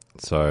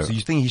 So, So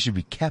you think he should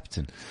be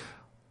captain?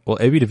 well,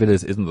 AB de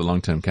Villiers isn't the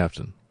long-term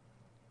captain.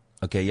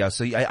 Okay, yeah.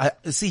 So I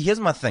see. Here's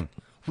my thing: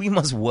 we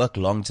must work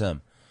long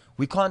term.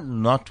 We can't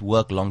not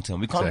work long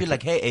term. We can't be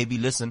like, hey, AB,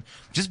 listen,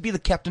 just be the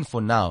captain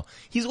for now.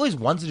 He's always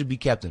wanted to be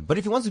captain, but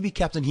if he wants to be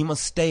captain, he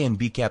must stay and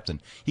be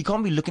captain. He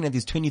can't be looking at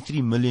these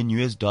 $23 million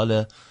US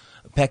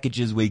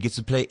packages where he gets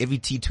to play every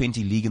T20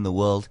 league in the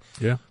world.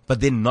 Yeah. But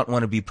then not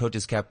want to be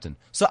protest captain.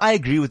 So I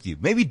agree with you.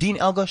 Maybe Dean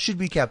Elgar should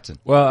be captain.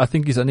 Well, I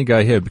think he's the only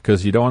guy here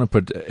because you don't want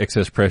to put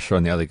excess pressure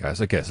on the other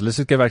guys. Okay, so let's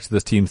just get back to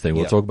this team thing.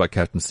 We'll Yeah. talk about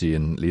captaincy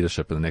and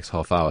leadership in the next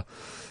half hour.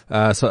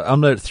 So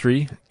Amla at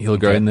 3, he'll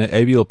go in there.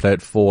 AB will play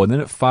at 4. And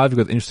then at 5, we've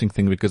got the interesting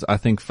thing because I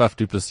think Faf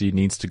du Plessis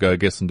needs to go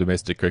get some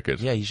domestic cricket.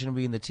 Yeah, he shouldn't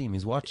be in the team.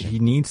 He's watching. He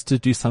needs to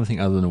do something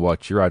other than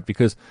watch. You're right,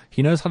 because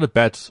he knows how to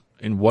bat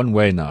in one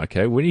way now,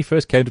 okay? When he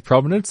first came to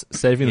prominence,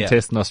 saving the Yeah.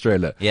 test in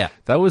Australia. Yeah.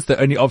 That was the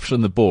only option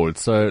on the board.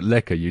 So,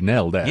 Lekker, you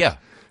nailed that. Yeah.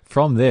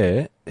 From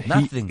there,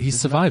 Nothing. he's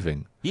There's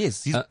surviving.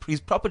 Yes, he's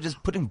proper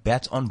just putting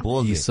bat on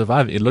ball He's there.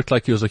 surviving. It looked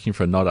like he was looking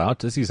for a not out.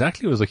 That's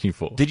exactly what he was looking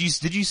for. Did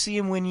you see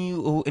him when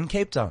you in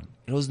Cape Town?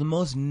 It was the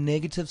most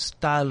negative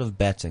style of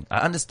batting. I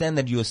understand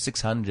that you're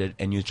 600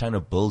 and you're trying to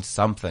build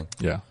something.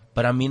 Yeah.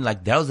 But I mean,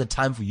 like, that was the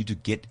time for you to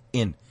get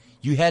in.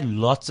 You had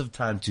lots of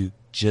time to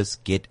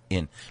just get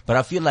in. But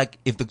I feel like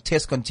if the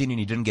test continued and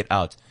you didn't get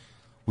out,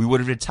 we would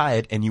have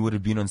retired and you would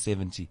have been on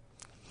 70.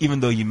 Even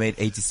though you made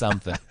 80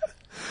 something.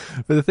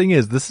 But the thing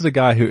is, this is a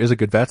guy who is a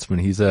good batsman.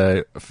 He's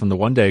from the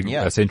one day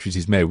Yeah. centuries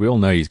he's made, we all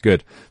know he's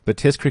good. But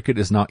Test cricket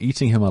is now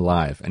eating him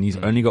alive, and he's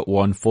only got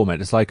one format.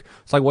 It's like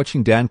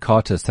watching Dan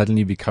Carter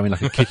suddenly becoming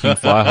like a kicking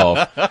fly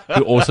half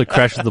who also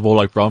crashes the ball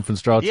like Bronfman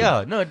Stratton.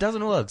 Yeah, no, it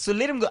doesn't work. So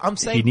let him go. I'm He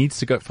saying needs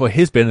to go for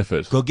his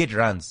benefit. go get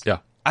runs. Yeah.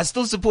 I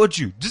still support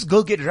you. Just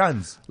go get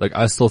runs. Like,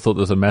 I still thought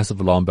there was a massive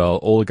alarm bell.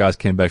 All the guys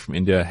came back from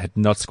India, had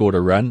not scored a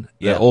run.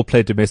 Yeah. They all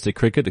played domestic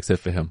cricket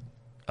except for him.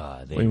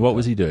 I I mean, what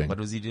was he doing? What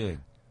was he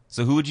doing?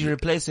 So who would you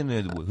replace him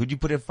with? Who'd you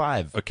put at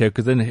 5? Okay,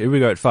 because then here we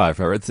go at 5.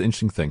 Right, that's the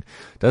interesting thing.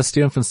 Does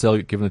Steven van Zyl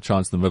get given a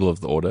chance in the middle of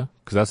the order?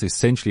 Because that's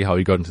essentially how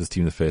he got into this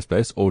team in the first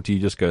place. Or do you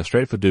just go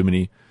straight for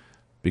Duminy?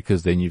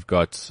 Because then you've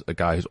got a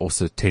guy who's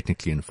also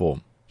technically in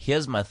form.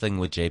 Here's my thing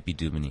with JP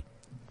Duminy,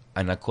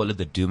 and I call it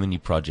the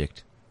Duminy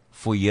project.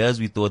 For years,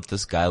 we thought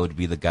this guy would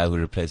be the guy who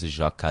replaces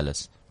Jacques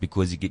Kallis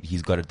because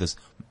he's got this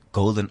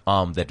golden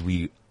arm that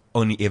we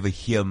only ever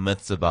hear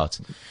myths about.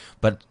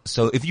 But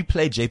so if you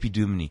play JP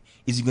Duminy,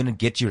 is he going to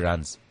get you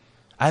runs?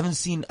 I haven't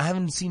seen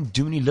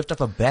Duminy lift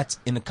up a bat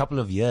in a couple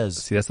of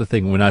years. See, that's the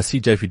thing. When I see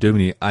JP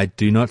Duminy, I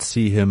do not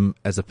see him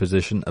as a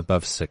position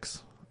above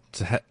 6.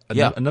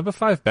 A number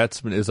 5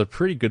 batsman is a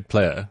pretty good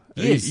player.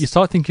 Yes. You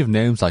start thinking of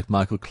names like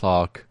Michael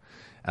Clark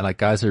and like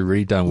guys who are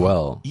really done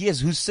well. Yes,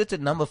 who sit at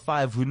number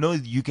 5, who know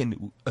you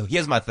can.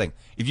 Here's my thing.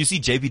 If you see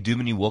JP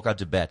Duminy walk out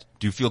to bat,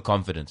 do you feel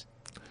confident?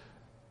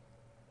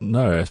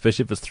 No,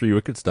 especially if it's 3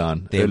 wickets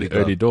down There we go.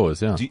 early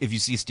doors. Yeah, If you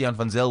see Stean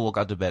van Zyl walk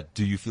out to bat,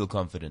 do you feel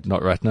confident?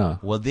 not right now.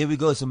 Well, there we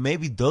go. So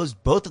maybe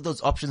both of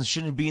those options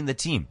shouldn't be in the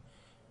team.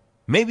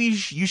 Maybe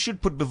you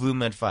should put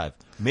Bavuma at 5.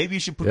 Maybe you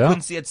should put Yeah.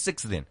 Quincy at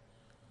 6 then.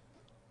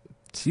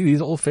 See, these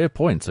are all fair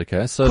points.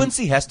 Okay, so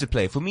Quincy has to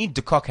play. For me,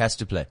 De Kock has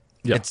to play.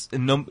 Yeah.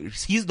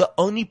 He's the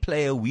only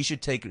player we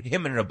should take,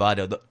 him and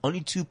Rabada, the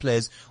only 2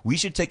 players we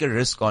should take a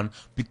risk on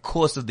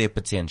because of their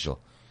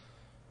potential.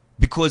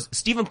 Because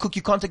Stephen Cook,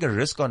 you can't take a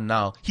risk on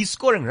now. He's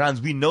scoring runs.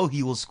 We know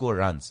he will score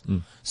runs.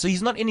 So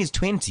he's not in his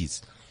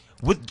 20s.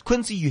 With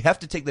Quincy, you have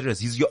to take the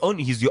risk. He's your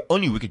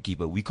only wicket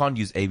keeper. We can't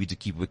use AB to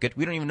keep wicket.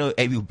 We don't even know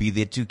AB will be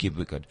there to keep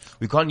wicket.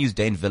 We can't use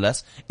Dane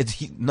Villas.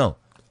 No.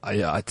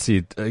 I'd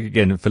see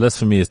again. Villas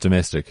for me is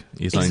domestic.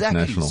 He's not Exactly.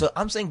 international. So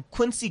I'm saying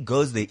Quincy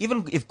goes there.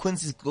 Even if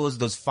Quincy scores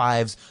those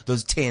 5s,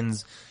 those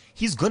 10s,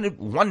 he's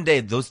one day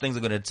those things are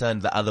gonna turn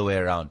the other way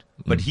around.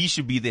 But he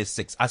should be there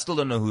 6. I still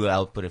don't know who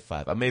I'll put at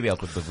 5. Maybe I'll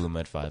put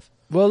Bavuma at 5.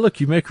 Well, look,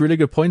 you make really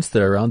good points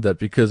there around that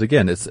because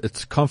again,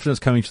 it's confidence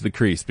coming to the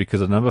crease because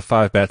a number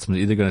 5 batsman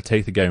is either going to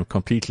take the game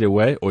completely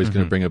away or he's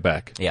going to bring it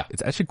back. Yeah.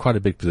 It's actually quite a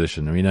big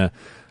position. I mean,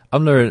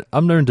 Amler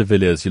and De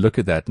Villiers, you look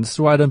at that, and this is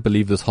why I don't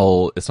believe it's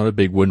not a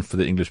big win for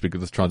the English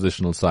because it's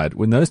transitional side.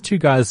 When those 2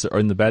 guys are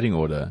in the batting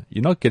order,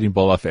 you're not getting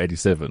ball off for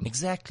 87.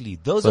 Exactly.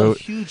 Those So, are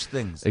huge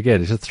things.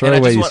 Again, it's a And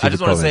throwaway. I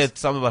just want to say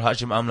something about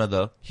Hashim Amla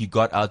though. He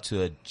got out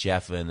to a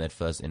Jaffa in that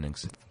first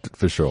innings.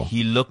 for sure.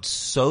 He looked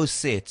so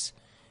set,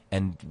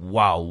 and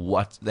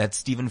wow, that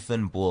Stephen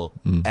Finn ball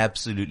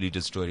absolutely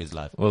destroyed his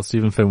life. Well,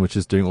 Stephen Fenwick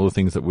is doing all the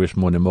things that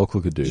Wishmore and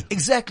Mokel could do.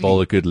 Exactly.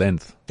 Bowl at good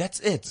length. That's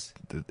it.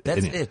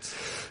 That's Anyway. it.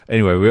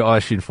 Anyway, we're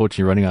actually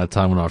unfortunately running out of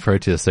time on our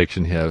protest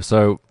section here.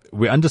 So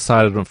we're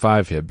undecided on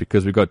 5 here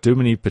because we've got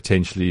Duminy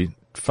potentially.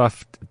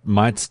 Faf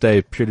might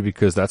stay purely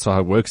because that's how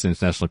it works in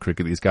international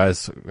cricket. These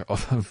guys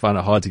often find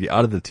it hard to get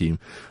out of the team.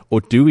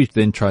 Or do we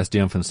then try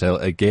Stean van Zyl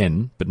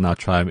again, but now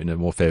try him in a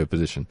more favored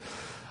position?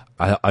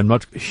 I'm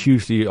not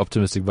hugely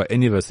optimistic about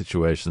any of those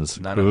situations.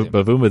 None of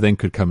them. Bavuma then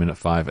could come in at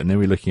 5, and then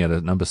we're looking at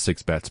a number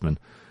 6 batsman.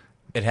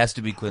 It has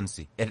to be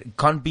Quincy. It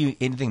can't be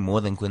anything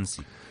more than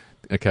Quincy.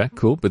 Okay,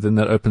 cool. But then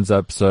that opens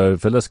up, so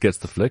Villas gets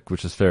the flick,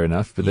 which is fair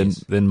enough. But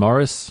Yes. then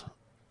Morris,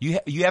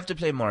 You have to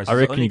play Morris. I He's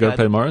the reckon only you got to guy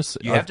play that- Morris.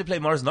 You have to play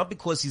Morris, not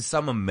because he's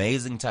some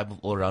amazing type of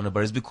all-rounder,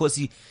 but it's because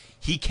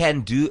he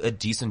can do a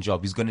decent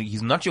job.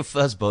 He's not your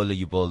first bowler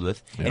you bowl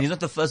with, and he's not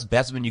the first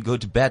batsman you go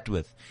to bat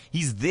with.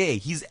 He's there.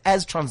 He's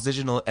as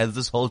transitional as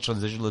this whole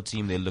transitional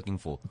team they're looking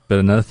for. But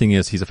another thing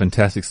is he's a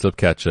fantastic slip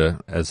catcher,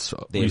 as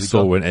There we we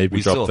saw go. when AB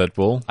We dropped saw. that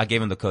ball. I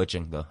gave him the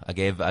coaching though. I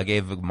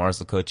gave Morris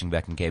the coaching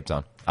back in Cape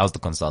Town. I was the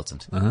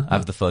consultant. Uh-huh. I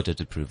have the photo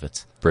to prove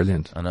it.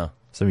 Brilliant. I know.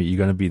 So you're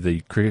going to be the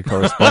cricket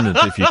correspondent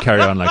if you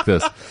carry on like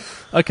this.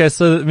 Okay,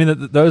 so I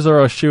mean, those are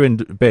our shoe-in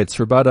bets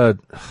for about a.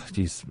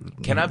 Geez,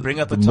 Can I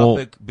bring up a the more-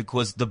 topic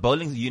because the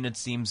bowling unit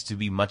seems to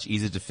be much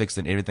easier to fix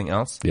than everything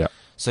else? Yeah.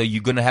 So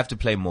you're gonna have to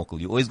play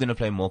Morkel. You're always gonna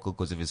play Morkel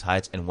because of his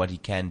height and what he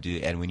can do.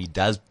 And when he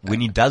does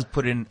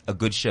put in a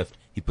good shift,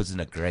 he puts in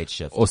a great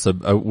shift. Also,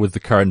 with the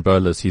current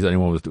bowlers, he's the only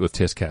one with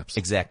test caps.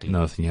 Exactly.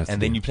 Another thing he has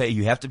and to then do.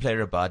 you have to play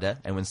Rabada,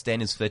 and when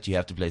Stan is fit, you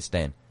have to play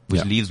Stan,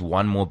 which Yeah. leaves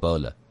one more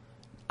bowler.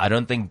 I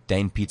don't think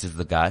Dane Peets is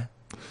the guy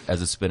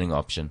as a spinning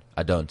option.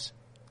 I don't.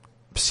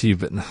 See,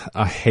 but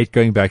I hate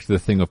going back to the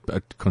thing of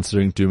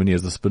considering Dumini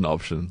as the spin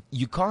option.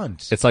 You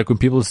can't. It's like when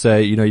people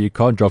say, you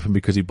can't drop him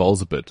because he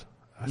bowls a bit.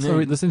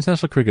 Sorry, this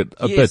international cricket,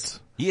 a bit.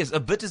 Yes,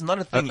 a bit is not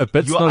a thing. A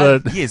bit's You're not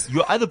ei- a- Yes,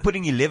 you're either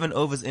putting 11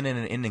 overs in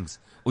an innings,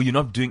 or you're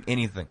not doing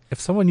anything. If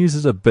someone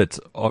uses a bit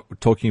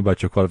talking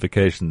about your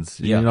qualifications,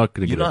 you're not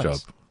going to get a job.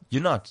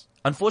 You're not.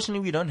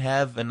 Unfortunately, we don't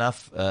have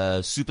enough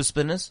super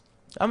spinners.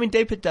 I mean,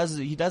 David does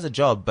a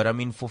job, but I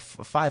mean, for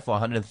 5 for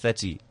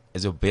 130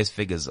 as your best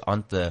figures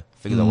aren't the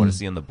figures I want to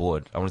see on the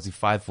board. I want to see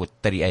 5 for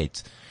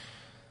 38.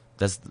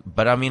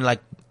 But I mean,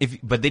 like,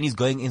 but then he's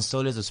going in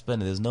solo as a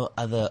spinner. There's no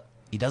other.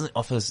 He doesn't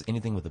offer us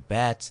anything with the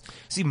bat.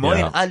 See,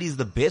 Moeen Ali is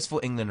the best for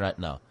England right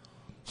now.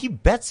 He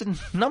bats in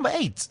number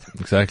 8.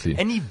 Exactly.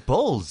 And he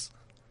bowls.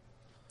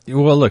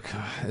 Well, look,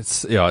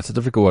 it's a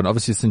difficult one.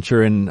 Obviously,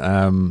 Centurion,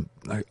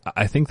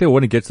 I think they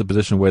want to get to the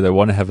position where they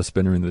want to have a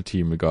spinner in the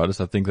team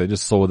regardless. I think they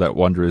just saw that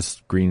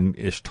wondrous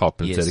greenish top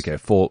and said, okay,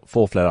 four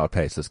flat out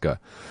pace, let's go.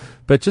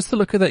 But just to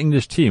look at the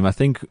English team, I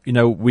think,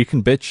 we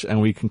can bitch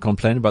and we can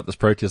complain about this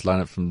Proteas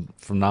lineup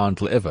from now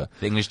until ever.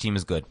 The English team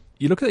is good.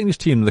 You look at the English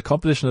team, the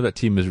composition of that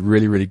team is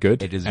really, really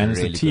good. It is and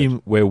really it's a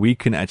team where we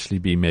can actually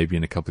be maybe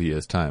in a couple of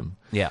years' time.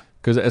 Yeah.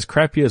 Because as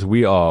crappy as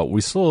we are,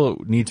 we still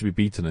need to be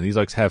beaten, and these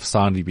blokes have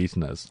soundly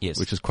beaten us, Yes.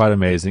 which is quite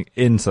amazing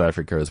in South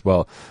Africa as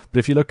well. But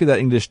if you look at that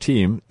English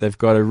team, they've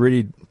got a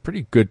really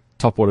pretty good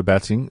top order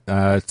batting.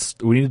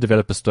 We need to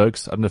develop a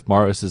Stokes. I don't know if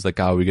Morris is the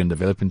guy we're going to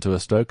develop into a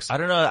Stokes. I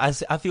don't know.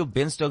 I feel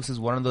Ben Stokes is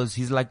one of those.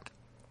 He's like,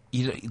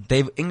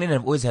 England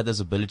have always had this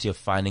ability of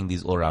finding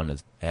these all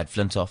rounders. They had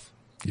Flintoff.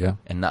 Yeah.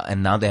 And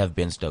now they have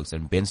Ben Stokes,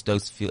 and Ben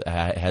Stokes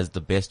has the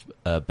best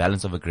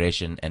balance of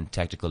aggression and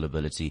tactical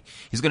ability.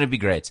 He's going to be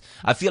great.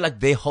 I feel like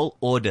their whole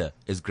order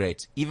is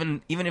great.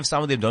 Even if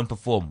some of them don't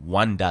perform,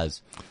 one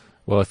does.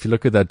 Well, if you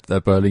look at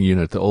that bowling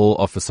unit, they all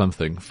offer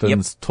something.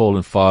 Finn's tall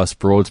and fast,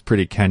 Broad's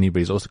pretty canny, but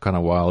he's also kind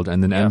of wild.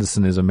 And then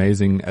Anderson is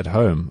amazing at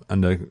home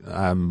under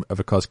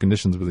overcast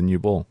conditions with a new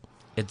ball.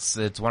 It's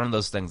one of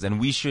those things,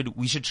 and we should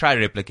try to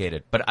replicate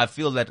it. But I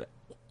feel that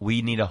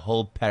we need a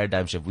whole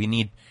paradigm shift. We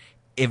need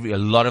a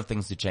lot of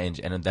things to change,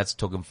 and that's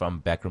talking from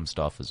backroom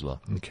staff as well.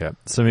 Okay.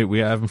 So we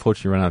have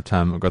unfortunately run out of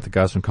time. I've got the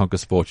guys from Conquer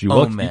Sport. You're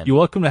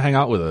welcome to hang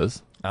out with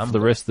us for the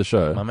rest of the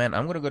show. My man,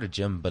 I'm going to go to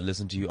gym, but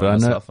listen to you But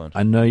on my cell phone.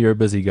 I know you're a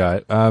busy guy.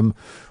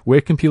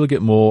 Where can people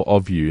get more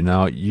of you?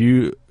 Now,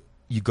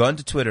 You go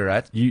onto Twitter,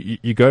 right?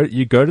 You go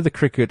to the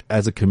cricket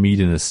as a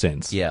comedian in a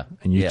sense. Yeah.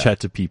 And you Yeah. chat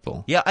to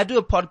people. Yeah, I do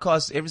a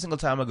podcast every single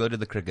time I go to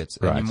the cricket.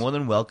 And Right. you're more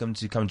than welcome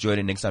to come join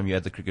it next time you're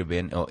at the cricket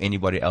event, or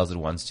anybody else that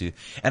wants to.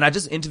 And I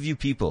just interview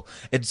people.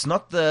 It's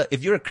not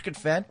if you're a cricket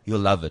fan, you'll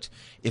love it.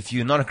 If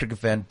you're not a cricket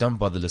fan, don't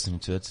bother listening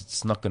to it.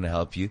 It's not going to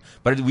help you.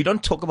 But we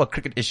don't talk about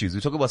cricket issues. We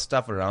talk about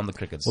stuff around the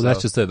cricket. Well,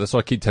 that's just it. That's why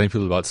I keep telling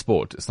people about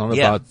sport. It's not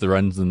Yeah. about the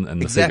runs and the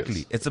Exactly.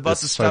 figures. It's about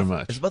the There's stuff. so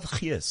much. It's about the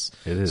gears.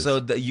 It is.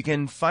 So you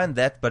can find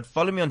that, but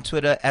follow me on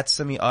Twitter at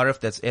Simi Arif.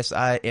 That's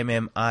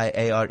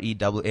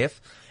SIMMIAREFF.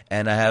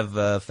 And I have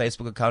a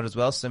Facebook account as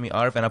well, Simi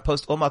Arif, and I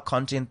post all my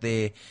content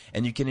there,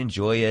 and you can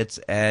enjoy it,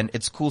 and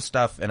it's cool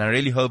stuff. And I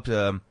really hope,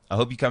 I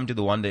hope you come to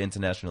the One Day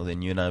International,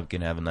 then you and I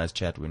can have a nice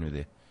chat when we're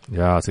there.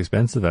 Yeah, it's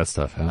expensive, that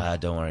stuff. Huh?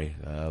 Don't worry.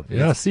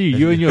 Yeah, see,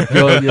 you and your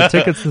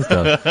tickets and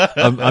stuff.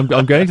 I'm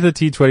going to the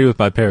T20 with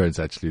my parents,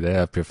 actually.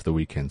 They're up here for the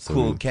weekend. So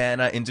Cool. Can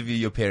I interview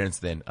your parents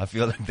then? I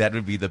feel like that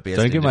would be the best.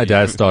 Don't get my interview.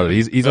 dad started.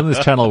 He's on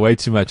this channel way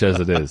too much as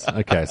it is.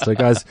 Okay, so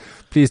guys,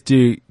 please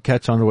do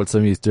catch on to what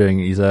Simi's doing.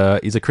 He's a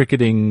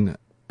cricketing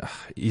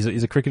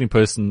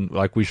person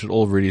like we should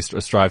all really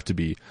strive to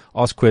be.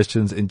 Ask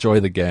questions,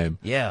 enjoy the game.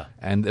 Yeah.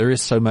 And there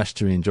is so much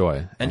to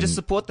enjoy. And just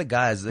support the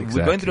guys. We're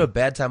Exactly. going through a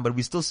bad time, but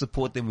we still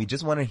support them. We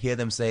just want to hear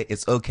them say,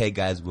 it's okay,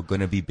 guys. We're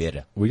going to be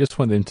better. We just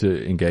want them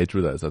to engage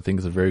with us. I think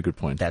it's a very good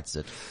point. That's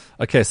it.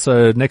 Okay,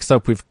 so next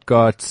up we've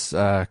got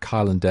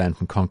Kyle and Dan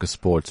from Conquer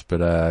Sports.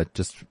 But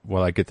just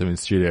while I get them in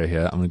the studio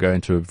here, I'm going to go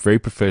into a very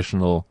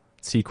professional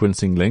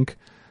sequencing link.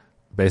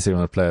 Basically, I'm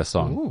going to play a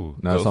song. Ooh,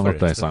 No, it's go not for going to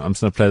play a it. song. I'm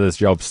just going to play this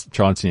Jobs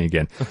chanting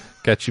again.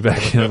 Catch you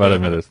back in about a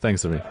minute.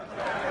 Thanks, Simi.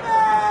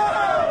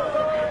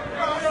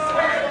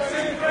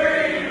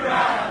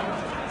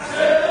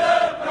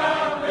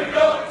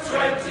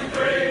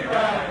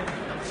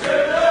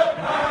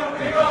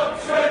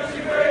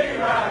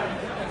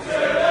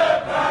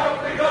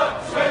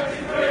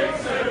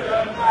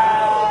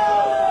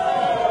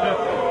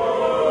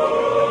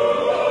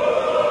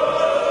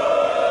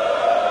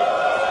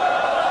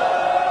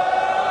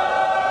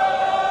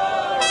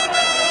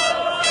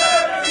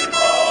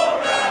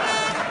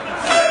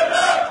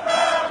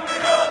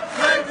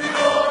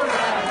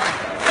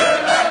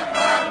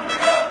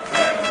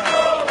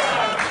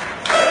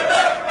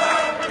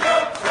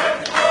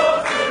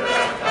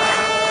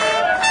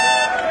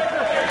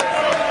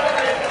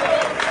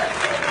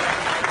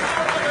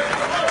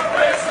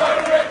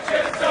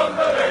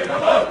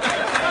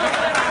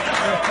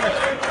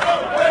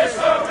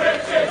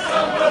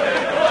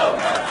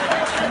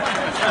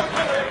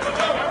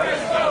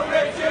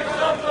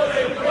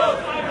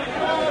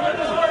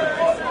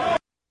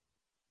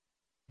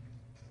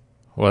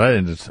 Well, that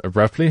ended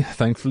abruptly,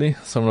 thankfully.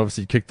 Someone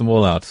obviously kicked them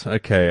all out.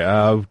 Okay,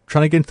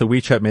 trying to get into the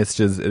WeChat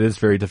messages, it is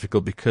very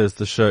difficult because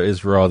the show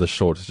is rather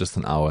short. It's just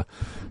an hour.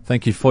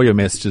 Thank you for your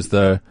messages,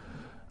 though.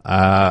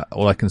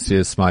 All I can see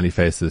is smiley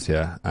faces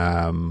here.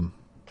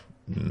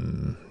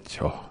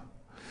 Sure.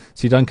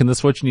 See, Duncan, this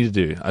is what you need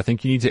to do. I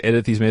think you need to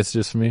edit these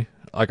messages for me.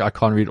 Like, I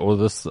can't read all of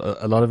this.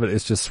 A lot of it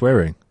is just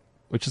swearing,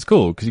 which is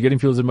cool because you're getting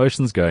people's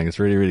emotions going. It's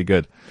really, really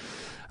good.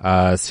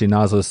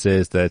 Sinazo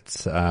says that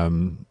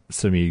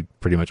Simi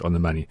pretty much on the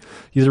money.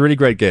 He's a really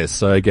great guest.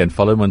 So again,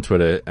 follow him on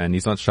Twitter, and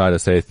he's not shy to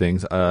say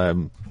things.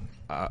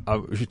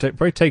 We should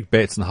probably take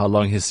bets on how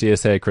long his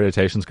CSA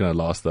accreditation is going to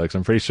last, though, because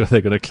I'm pretty sure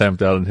they're going to clamp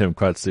down on him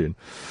quite soon.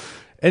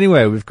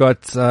 Anyway, we've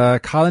got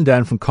Kyle and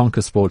Dan from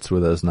Conquer Sports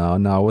with us now.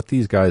 Now, what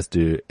these guys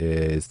do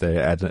is they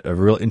add a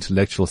real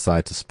intellectual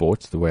side to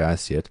sport, the way I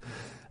see it.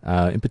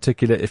 In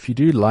particular, if you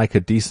do like a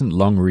decent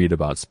long read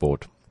about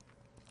sport,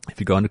 if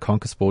you go onto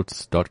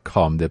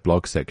conquersports.com, their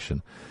blog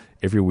section,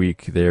 every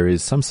week there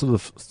is some sort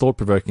of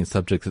thought-provoking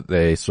subject that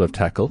they sort of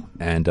tackle,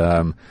 and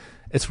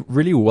it's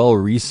really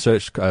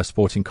well-researched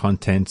sporting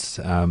content.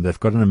 They've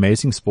got an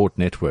amazing sport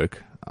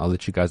network. I'll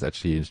let you guys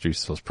actually introduce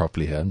yourselves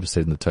properly here. I'm just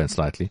setting the tone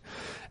slightly.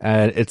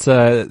 And it's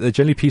they're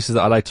generally pieces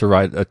that I like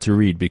to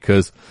read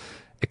because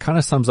it kind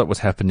of sums up what's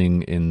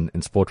happening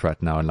in sport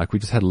right now. And like we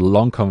just had a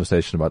long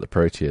conversation about the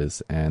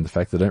Proteas and the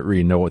fact that they don't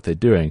really know what they're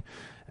doing.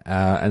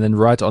 And then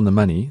right on the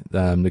money,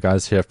 the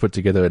guys here have put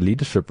together a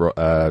leadership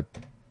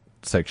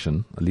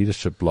section, a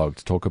leadership blog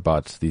to talk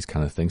about these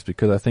kind of things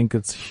because I think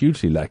it's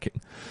hugely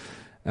lacking.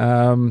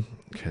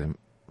 Okay,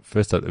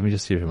 first up, let me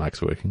just see if your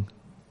mic's working.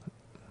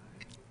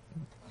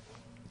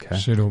 Okay.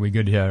 Should all be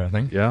good here, I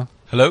think. Yeah?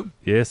 Hello?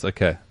 Yes,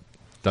 okay.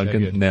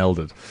 Duncan nailed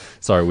it.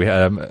 Sorry, we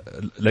had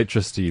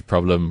electricity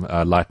problem,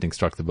 lightning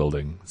struck the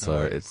building,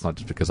 so it's not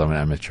just because I'm an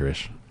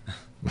amateurish.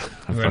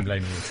 I won't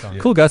blame you.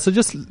 Cool, guys. So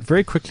just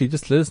very quickly,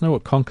 just let us know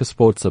what Conquer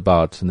Sport's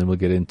about, and then we'll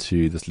get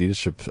into this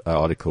leadership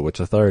article,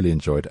 which I thoroughly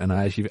enjoyed, and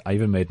I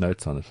even made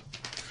notes on it.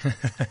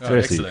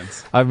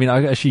 Excellent. I mean,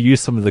 I actually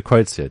used some of the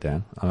quotes here,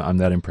 Dan. I'm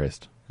that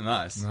impressed.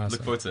 Nice.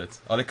 Look forward to it.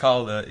 I'll let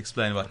Carl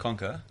explain about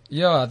Conquer.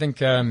 Yeah, I think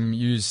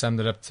you summed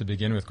it up to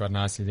begin with quite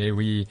nicely there.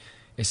 We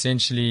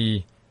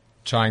essentially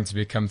trying to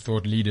become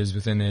thought leaders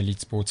within the elite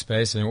sports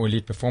space or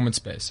elite performance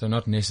space. So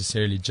not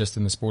necessarily just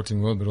in the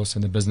sporting world, but also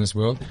in the business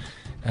world.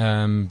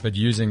 But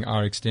using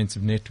our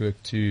extensive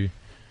network to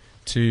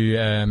be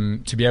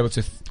able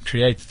to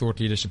create thought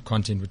leadership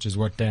content, which is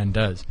what Dan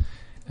does.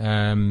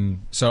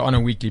 So on a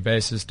weekly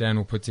basis, Dan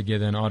will put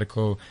together an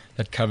article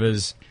that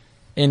covers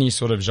any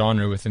sort of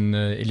genre within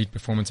the elite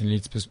performance and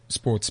elite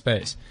sports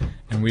space.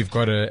 And we've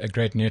got a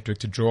great network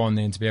to draw on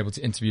then to be able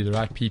to interview the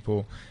right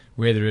people,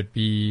 whether it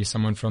be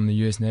someone from the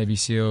US Navy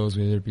SEALs,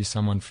 whether it be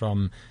someone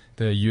from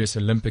the US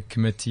Olympic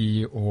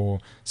Committee or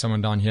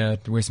someone down here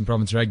at Western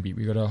Province Rugby.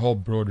 We've got a whole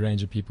broad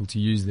range of people to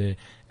use there.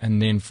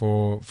 And then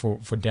for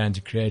Dan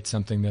to create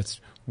something that's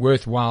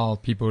worthwhile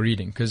people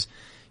reading. Because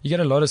you get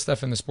a lot of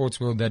stuff in the sports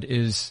world that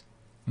is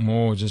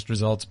more just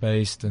results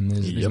based, and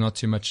there's not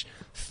too much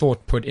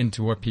thought put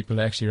into what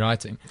people are actually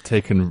writing.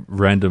 Taking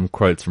random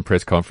quotes from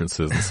press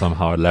conferences and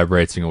somehow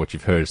elaborating on what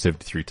you've heard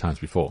 73 times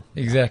before.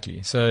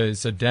 Exactly. So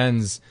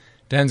Dan's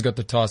got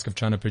the task of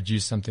trying to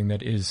produce something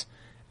that is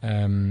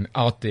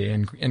out there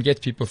and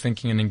get people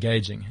thinking and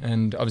engaging.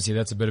 And obviously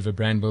that's a bit of a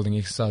brand building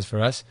exercise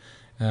for us.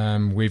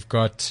 We've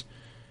got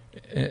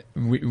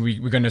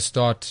we're going to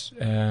start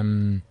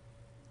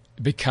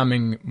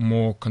becoming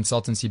more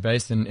consultancy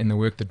based in the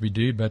work that we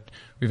do, but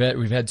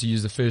we've had to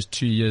use the first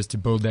 2 years to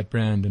build that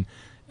brand,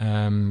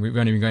 and we've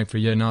only been going for a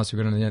year now, so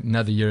we've got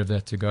another year of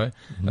that to go.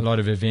 Mm-hmm. A lot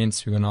of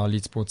events. We've got our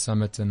Elite Sports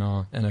Summit and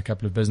a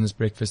couple of business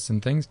breakfasts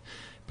and things.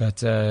 But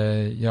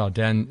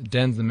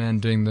Dan's the man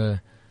doing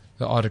the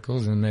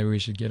articles, and maybe we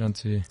should get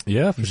onto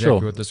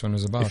what this one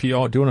was about. If you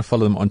do want to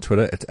follow them on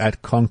Twitter, it's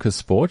at Conquer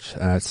Sport,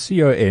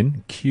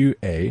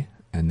 CONQA.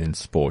 And then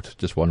sport,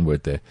 just one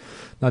word there.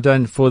 Now,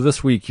 Dan, for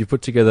this week, you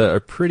put together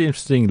a pretty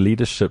interesting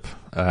leadership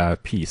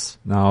piece.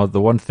 Now, the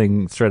one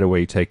thing straight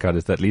away you take out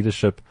is that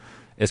leadership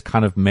is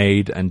kind of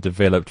made and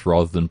developed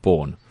rather than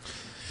born.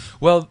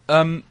 Well,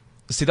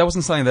 see, that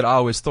wasn't something that I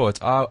always thought.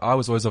 I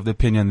was always of the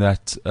opinion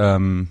that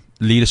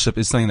leadership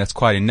is something that's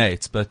quite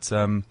innate, but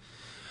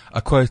I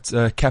quote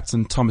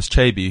Captain Thomas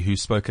Chaby, who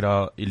spoke at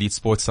our Elite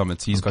Sports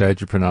Summit. I'm glad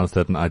you pronounced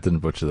that and I didn't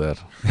butcher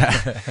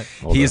that.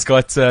 He's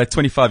got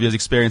 25 years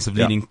experience of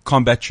leading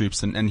combat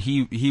troops, and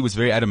he was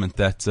very adamant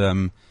that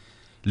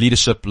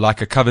leadership,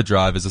 like a cover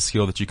drive, is a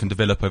skill that you can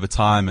develop over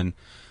time, and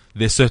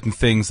there's certain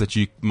things that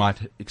you might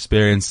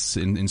experience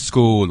in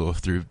school or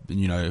through,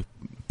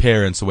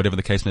 parents or whatever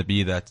the case may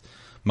be that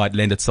might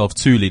lend itself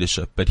to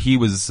leadership. But he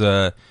was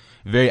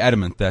very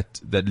adamant that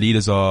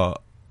leaders are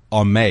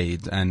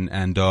made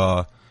and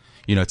are,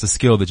 it's a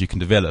skill that you can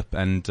develop.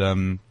 And,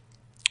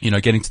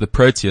 getting to the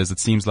Proteas, it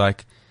seems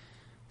like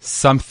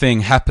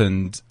something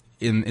happened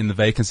in the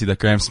vacancy that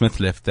Graham Smith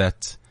left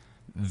that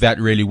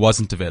really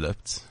wasn't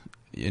developed.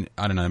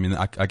 I don't know. I mean,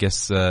 I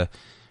guess, it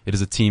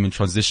is a team in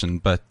transition,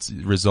 but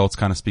results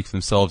kind of speak for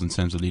themselves in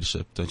terms of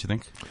leadership, don't you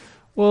think?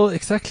 Well,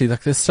 exactly.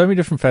 Like, there's so many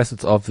different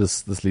facets of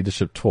this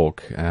leadership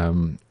talk.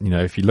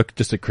 If you look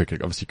just at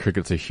cricket, obviously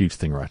cricket's a huge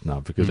thing right now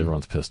because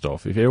everyone's pissed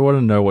off. If you ever want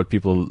to know what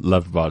people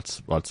love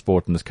about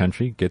sport in this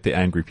country, get the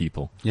angry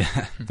people.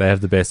 Yeah. They have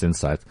the best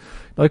insight.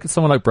 Look at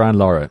someone like Brian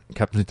Lara,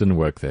 captain didn't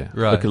work there.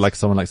 Right. Look at like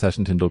someone like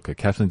Sachin Tendulkar,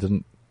 captain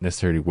didn't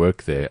necessarily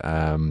work there.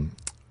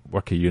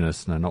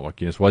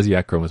 Wazir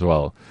Akram as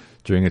well,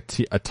 during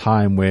a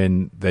time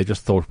when they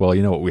just thought, well,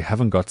 you know what, we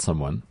haven't got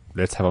someone.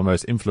 Let's have our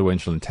most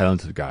influential and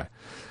talented guy.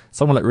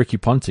 Someone like Ricky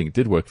Ponting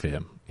did work for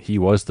him. He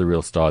was the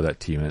real star of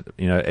that team.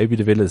 AB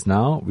de Villiers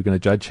now, we're going to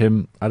judge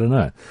him. I don't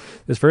know.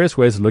 There's various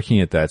ways of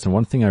looking at that. And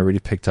one thing I really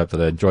picked up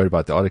that I enjoyed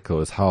about the article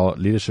is how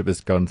leadership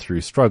has gone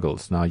through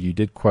struggles. Now, you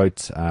did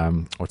quote,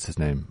 what's his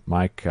name?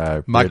 Mike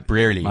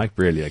Brearley. Mike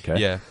Brearley, okay.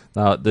 Yeah.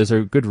 Now, there's a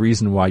good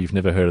reason why you've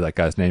never heard of that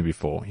guy's name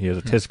before. He was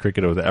a test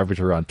cricketer with an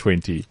average around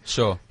 20.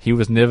 Sure. He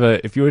was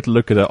never, if you were to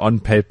look at an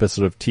on-paper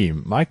sort of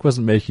team, Mike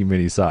wasn't making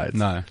many sides.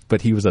 No.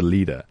 But he was a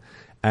leader.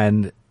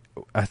 And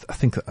I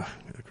think, I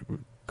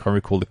can't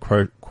recall the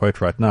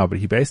quote right now, but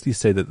he basically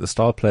said that the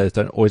star players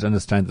don't always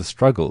understand the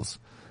struggles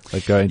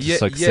that go into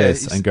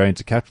success and go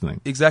into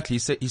captaining. Exactly.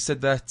 He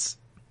said that.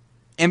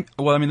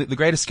 The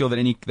greatest skill that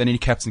any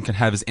captain can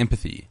have is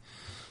empathy.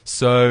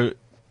 So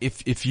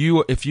if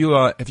you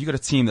got a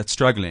team that's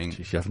struggling,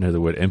 You haven't heard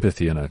the word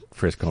empathy in a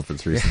press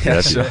conference recently.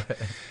 Have you? sure.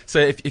 So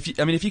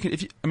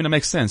it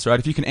makes sense, right?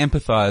 If you can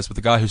empathize with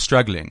the guy who's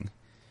struggling,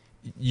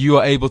 you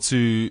are able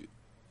to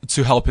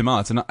help him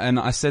out. And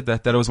I said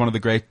that was one of the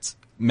great,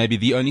 maybe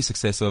the only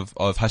success of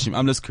Hashim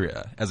Amla's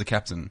career as a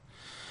captain,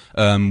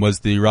 was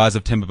the rise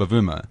of Themba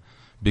Bavuma,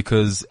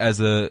 because as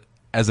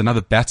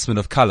another batsman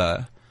of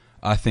colour,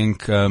 I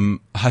think,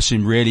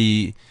 Hashim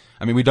really,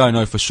 we don't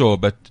know for sure,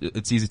 but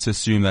it's easy to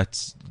assume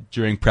that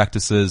during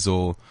practices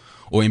or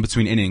in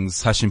between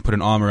innings, Hashim put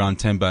an arm around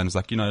Themba and was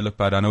like, look,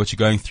 bud, I know what you're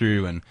going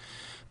through, and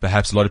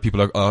perhaps a lot of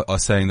people are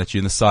saying that you're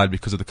in the side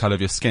because of the colour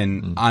of your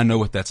skin. I know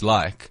what that's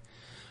like.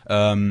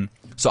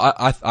 So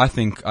I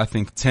think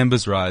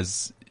Themba's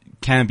rise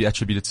can be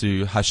attributed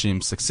to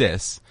Hashim's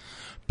success,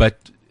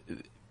 but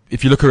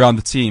if you look around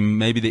the team,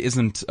 maybe there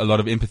isn't a lot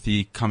of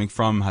empathy coming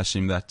from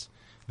Hashim that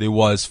there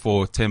was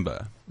for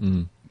Themba.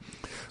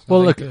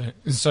 Well, look,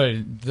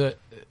 the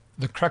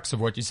crux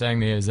of what you're saying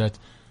there is that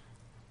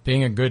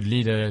being a good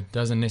leader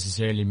doesn't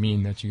necessarily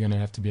mean that you're going to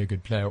have to be a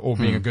good player, or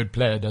being a good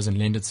player doesn't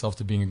lend itself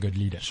to being a good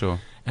leader.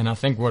 Sure. And I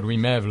think what we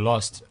may have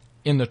lost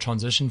in the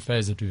transition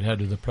phase that we've had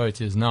with the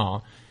Proteas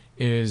now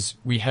is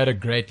we had a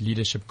great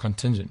leadership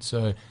contingent.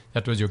 So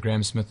that was your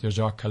Graham Smith, your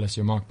Jacques Kallis,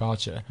 your Mark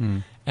Boucher.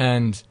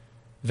 And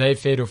they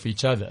fed off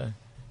each other,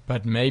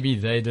 but maybe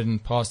they didn't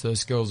pass those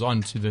skills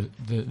on to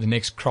the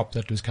next crop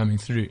that was coming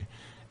through.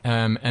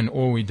 And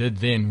all we did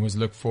then was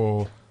look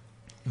for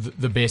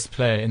the best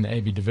player in the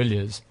AB de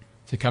Villiers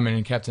to come in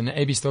and captain. And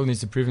AB still needs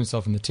to prove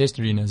himself in the test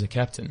arena as a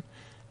captain.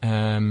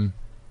 And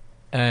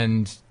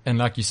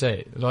like you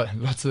say,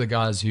 lots of the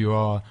guys who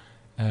are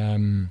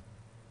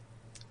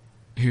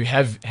who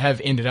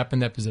have ended up in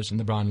that position,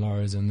 the Brian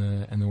Laras and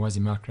the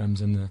Wazir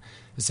Akrams and the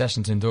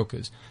Sachin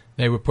Tendulkars,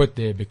 they were put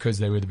there because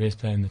they were the best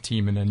player in the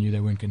team and they knew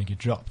they weren't going to get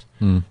dropped.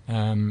 And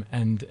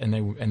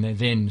they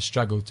then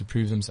struggled to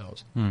prove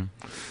themselves.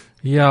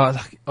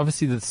 Yeah,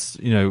 obviously there's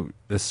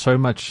so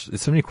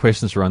many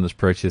questions around this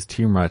Proteas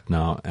team right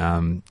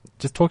now.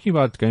 Just talking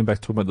about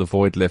the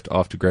void left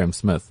after Graham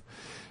Smith,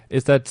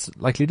 is that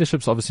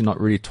leadership's obviously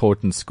not really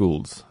taught in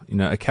schools.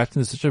 A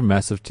captain is such a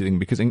massive thing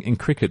because in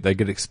cricket they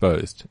get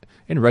exposed.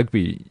 In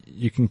rugby,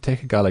 you can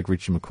take a guy like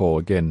Richie McCaw,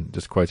 again,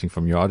 just quoting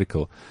from your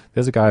article.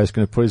 There's a guy who's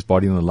going to put his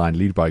body on the line,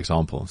 lead by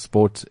example.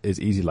 Sport is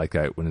easy like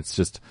that when it's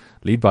just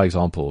lead by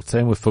example.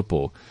 Same with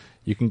football.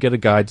 You can get a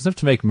guy, doesn't have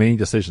to make many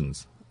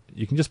decisions.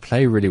 You can just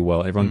play really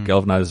well. Everyone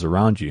galvanizes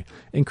around you.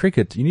 In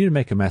cricket, you need to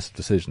make a massive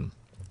decision.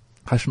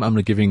 Hashim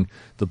Amla giving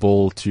the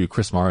ball to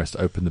Chris Morris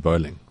to open the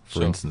bowling,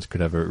 for instance,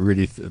 could have a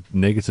really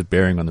negative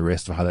bearing on the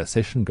rest of how that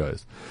session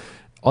goes.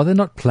 Are there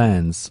not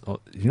plans, or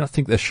do you not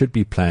think there should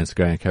be plans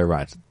going, okay,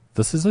 right,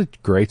 this is a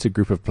greater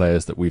group of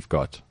players that we've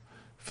got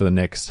for the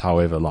next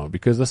however long,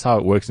 because that's how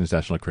it works in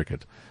international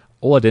cricket.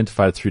 All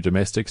identified through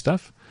domestic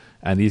stuff,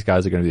 and these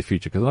guys are going to be the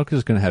future, because they're not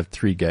just going to have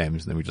 3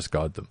 games and then we just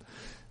guard them.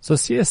 So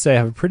CSA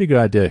have a pretty good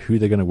idea who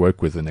they're going to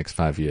work with in the next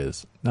 5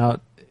 years. Now,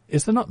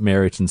 is there not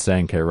merit in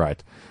saying, okay,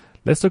 right,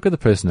 let's look at the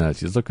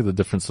personalities, look at the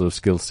different sort of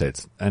skill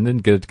sets, and then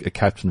get a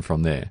captain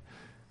from there?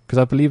 Because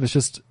I believe it's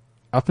just,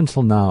 up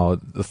until now,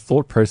 the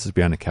thought process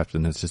behind a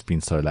captain has just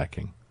been so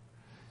lacking.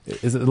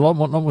 Is it a lot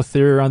more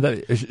theory around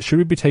that? Should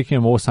we be taking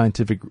a more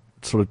scientific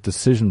sort of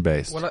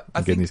decision-based in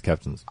getting these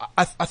captains?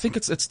 I think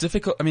it's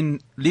difficult.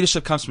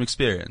 Leadership comes from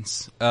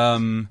experience.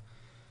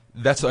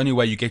 That's the only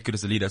way you get good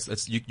as a leader.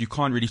 You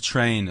can't really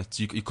train it.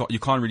 You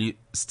can't really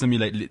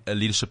stimulate a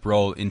leadership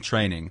role in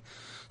training.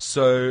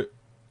 So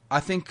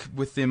I think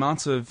with the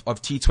amount of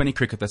T20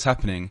 cricket that's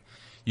happening,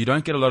 you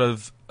don't get a lot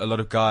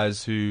of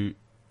guys who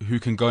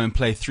can go and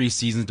play 3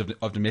 seasons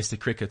of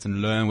domestic cricket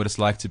and learn what it's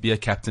like to be a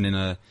captain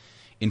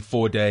in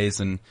 4 days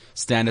and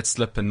stand at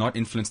slip and not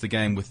influence the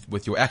game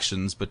with your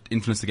actions, but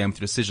influence the game with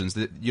your decisions.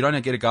 You don't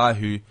get a guy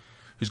who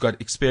who's got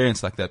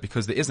experience like that,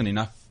 because there isn't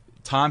enough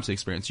time to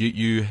experience.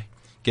 You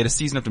get a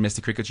season of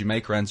domestic cricket, you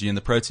make runs, you're in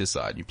the Proteas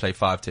side, you play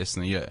 5 tests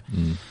in a year.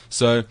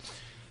 So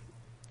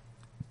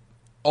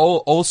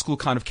old school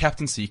kind of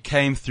captaincy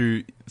came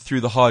through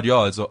the hard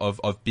yards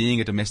of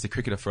being a domestic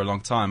cricketer for a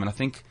long time. And I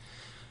think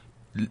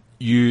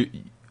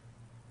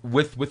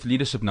with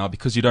leadership now,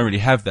 because you don't really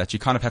have that, you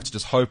kind of have to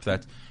just hope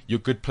that your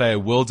good player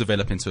will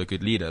develop into a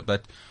good leader.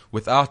 But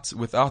without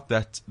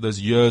those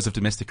years of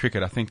domestic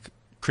cricket, I think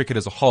cricket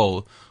as a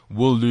whole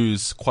will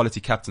lose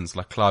quality captains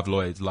like Clive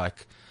Lloyd,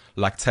 like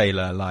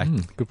Taylor,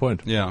 Good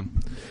point. Yeah.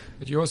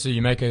 But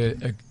you make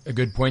a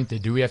good point there.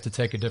 Do we have to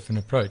take a different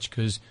approach?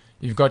 Because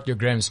you've got your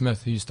Graham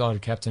Smith, who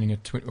started captaining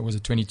at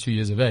 22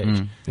 years of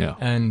age. Yeah.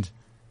 And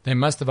they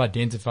must have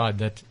identified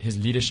that his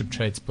leadership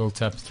traits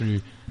built up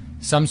through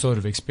some sort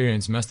of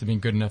experience must have been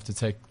good enough to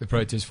take the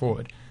Proteas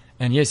forward.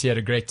 And yes, he had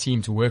a great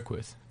team to work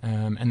with.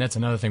 And that's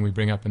another thing we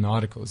bring up in the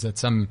articles, that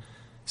some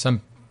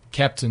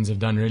captains have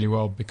done really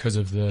well because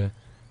of the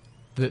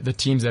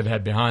teams they've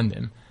had behind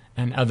them.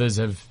 And others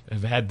have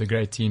had the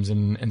great teams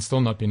and still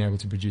not been able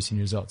to produce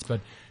any results.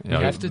 But you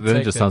have to then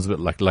take it just sounds a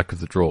bit like luck of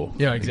the draw.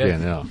 Yeah, exactly.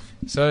 Again, yeah.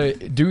 So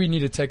do we need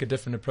to take a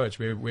different approach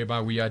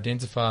whereby we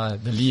identify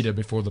the leader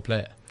before the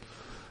player?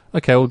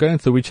 Okay, we'll go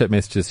into the WeChat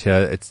messages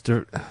here. It's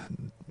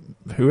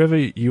whoever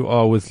you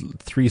are with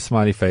 3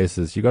 smiley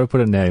faces, you got to put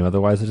a name,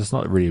 otherwise it's just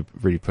not really,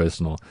 really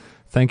personal.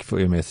 Thank you for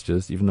your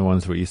messages, even the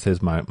ones where you says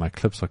my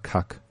clips are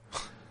cuck.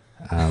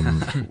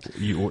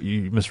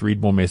 You must read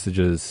more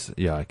messages.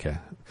 Yeah, okay.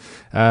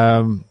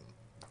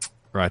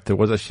 Right, there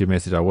was actually a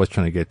message I was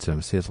trying to get to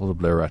him. See, it's all a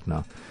blur right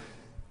now.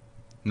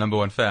 Number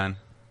 1 fan.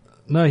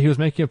 No, he was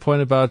making a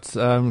point about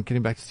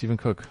getting back to Stephen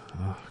Cook.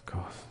 Oh,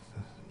 God.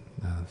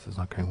 No, this is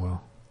not going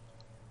well.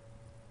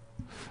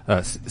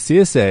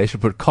 CSA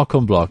should put cock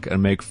on block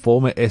and make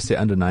former SA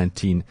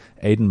under-19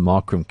 Aidan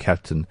Markram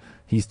captain.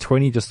 He's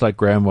 20 just like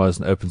Graham was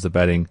and opens the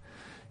batting.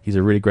 He's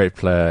a really great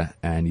player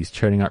and he's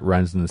churning out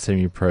runs in the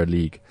semi-pro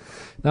league.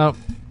 Now,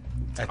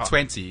 At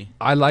 20.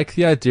 I like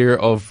the idea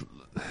of,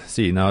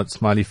 see, now it's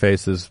smiley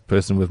faces,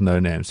 person with no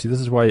name. See, this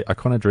is why I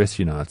can't address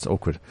you now. It's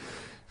awkward.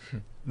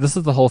 This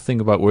is the whole thing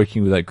about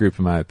working with that group,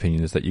 in my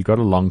opinion, is that you got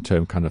a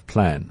long-term kind of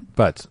plan.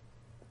 But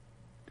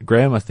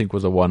Graham, I think,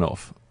 was a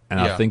one-off. And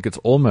I think it's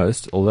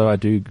almost, although I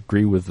do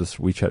agree with this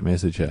WeChat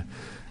message here,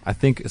 I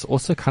think it's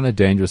also kind of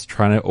dangerous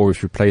trying to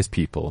always replace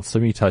people.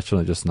 Somebody touched on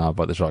it just now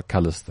about the Jacques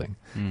Cullis thing.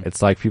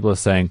 It's like people are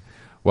saying,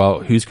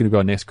 well, who's going to be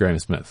our next Graham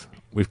Smith?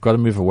 We've got to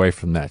move away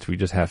from that. We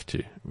just have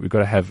to. We've got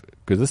to have,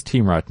 because this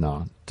team right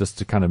now, just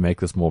to kind of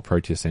make this more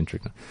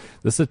Protea-centric,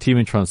 this is a team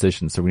in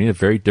transition, so we need a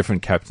very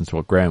different captain to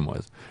what Graham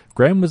was.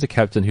 Graham was a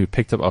captain who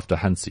picked up after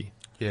Hansie.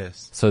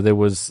 Yes. So there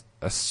was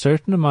a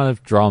certain amount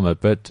of drama,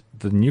 but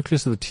the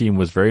nucleus of the team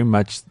was very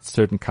much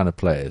certain kind of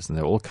players, and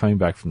they're all coming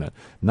back from that.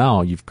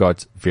 Now you've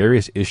got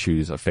various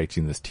issues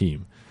affecting this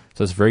team.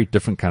 So it's a very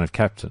different kind of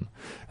captain.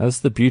 And that's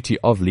the beauty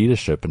of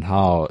leadership and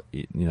how,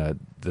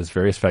 there's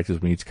various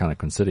factors we need to kind of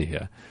consider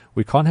here.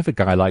 We can't have a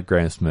guy like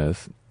Graham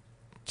Smith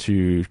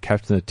to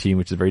captain a team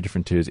which is very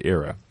different to his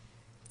era.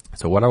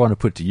 So what I want to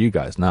put to you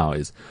guys now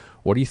is,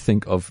 what do you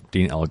think of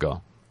Dean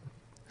Elgar?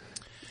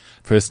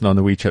 Person on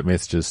the WeChat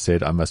messages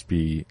said, I must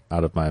be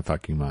out of my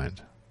fucking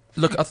mind.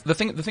 Look, the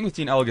thing with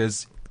Dean Elgar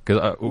is,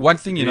 because one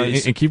thing,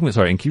 is, in keeping with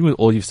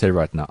all you've said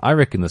right now, I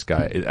reckon this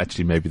guy is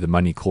actually maybe the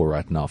money call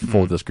right now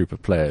for this group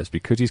of players,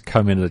 because he's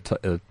come in at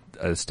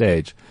a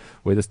stage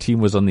where this team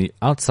was on the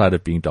outside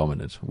of being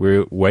dominant.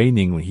 We're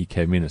waning when he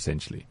came in,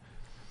 essentially.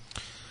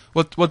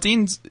 Well,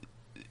 Dean's,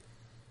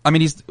 I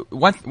mean, he's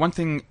one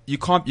thing, you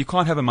can't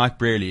have a Mike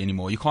Brearley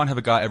anymore. You can't have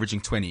a guy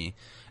averaging 20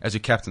 as your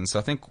captain. So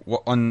I think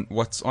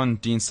what's on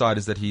Dean's side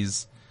is that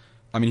he's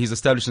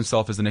established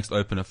himself as the next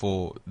opener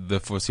for the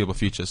foreseeable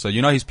future. So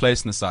his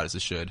place in the side is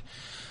assured.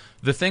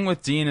 The thing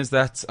with Dean is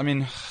that, I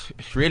mean,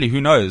 really, who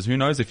knows? Who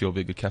knows if he'll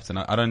be a good captain?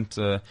 I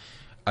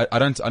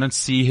don't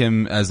see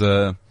him as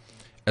a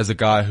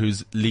guy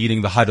who's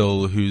leading the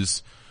huddle,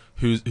 who's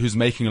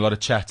making a lot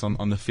of chat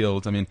on the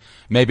field. I mean,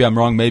 maybe I'm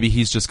wrong. Maybe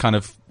he's just kind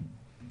of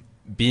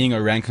being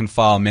a rank and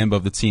file member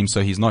of the team,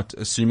 so he's not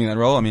assuming that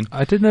role. I mean,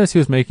 I did notice he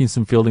was making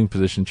some fielding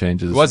position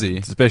changes. Was he?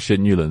 Especially at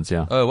Newlands,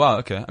 yeah. Oh, wow,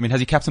 okay. I mean,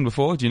 has he captained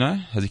before? Do you know?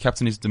 Has he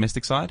captained his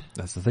domestic side?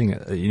 That's the thing. I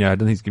don't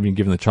think he's been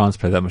given the chance to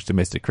play that much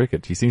domestic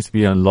cricket. He seems to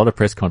be on a lot of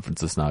press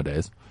conferences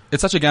nowadays.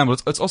 It's such a gamble.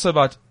 It's also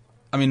about,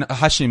 I mean,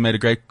 Hashim made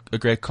a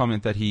great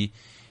comment that he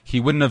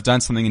wouldn't have done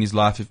something in his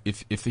life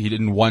if he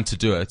didn't want to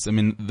do it. I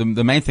mean,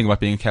 the main thing about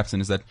being a captain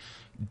is that,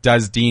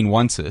 does Dean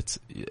want it?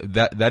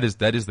 That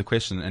is the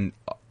question. And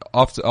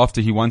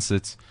after he wants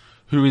it,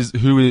 who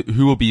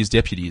will be his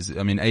deputies?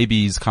 I mean,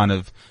 AB's kind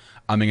of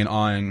umming and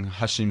ahhing.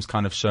 Hashim's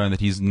kind of shown that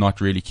he's not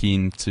really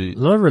keen to. A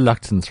lot of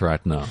reluctance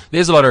right now.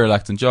 There's a lot of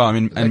reluctance, yeah. I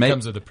mean, that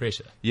comes with the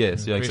pressure.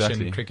 Yes, yeah, pressure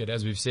exactly. in cricket,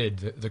 as we've said,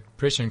 the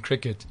pressure in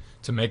cricket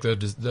to make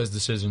those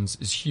decisions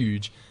is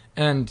huge.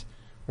 And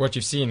what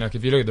you've seen, like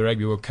if you look at the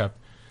Rugby World Cup,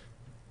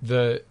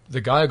 the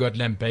guy who got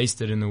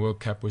lambasted in the World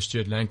Cup was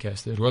Stuart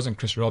Lancaster. It wasn't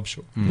Chris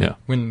Robshaw. Yeah.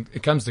 When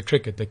it comes to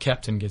cricket, the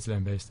captain gets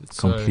lambasted.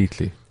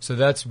 Completely. So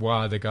that's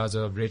why the guys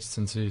are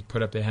reticent to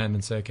put up their hand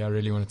and say, okay, I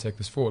really want to take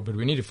this forward. But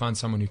we need to find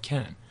someone who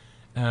can.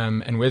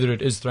 And whether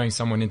it is throwing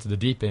someone into the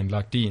deep end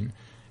like Dean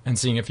and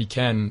seeing if he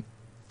can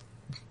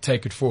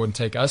take it forward and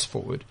take us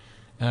forward,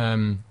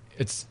 I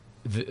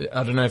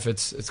don't know if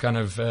it's kind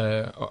of,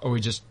 are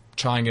we just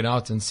trying it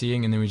out and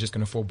seeing, and then we're just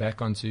going to fall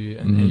back onto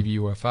an AB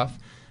or a Faf?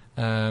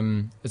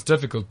 It's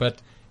difficult,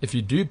 but if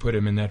you do put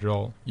him in that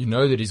role, you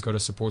know that he's got a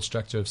support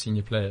structure of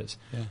senior players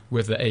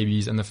with the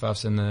ABs and the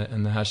Fafs and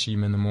the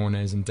Hashim and the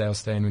Mornays and Dale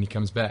Steyn when he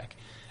comes back,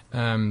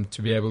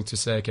 to be able to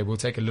say, okay, we'll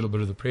take a little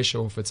bit of the pressure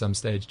off at some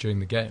stage during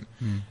the game.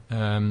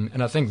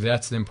 And I think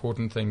that's the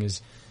important thing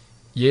is,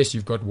 yes,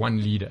 you've got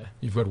one leader,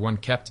 you've got one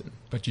captain,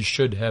 but you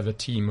should have a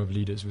team of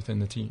leaders within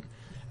the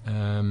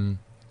team.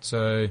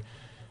 So,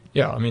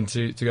 yeah, I mean,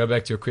 to go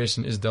back to your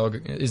question, is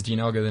Dean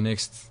Elgar the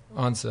next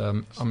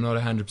answer? I'm not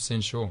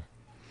 100% sure.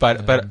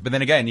 But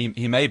then again,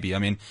 he may be. I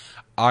mean,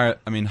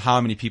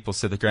 how many people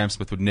said that Graham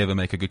Smith would never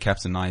make a good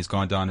captain? Now he's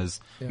gone down as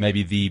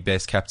maybe the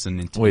best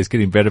captain. Well, he's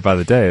getting better by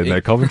the day in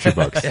that commentary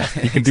box.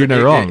 He can do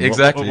no wrong.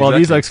 Exactly. While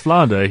these like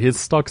flounder, his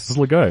stock's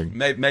still going.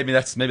 Maybe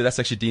that's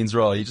actually Dean's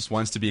role. He just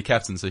wants to be a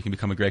captain so he can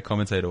become a great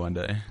commentator one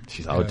day.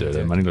 Jeez, I would do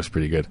it. Money looks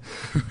pretty good.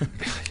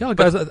 Yeah,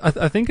 guys,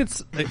 I think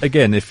it's,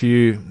 again,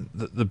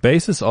 the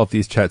basis of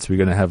these chats we're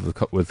going to have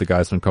with the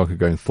guys from Conquer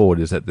going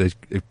forward is that they're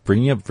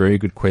bringing up very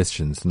good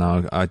questions.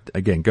 Now,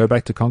 again, go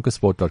back to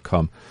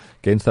conquersport.com.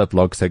 Get into that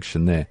blog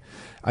section there.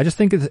 I just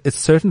think it's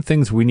certain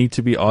things we need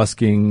to be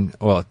asking.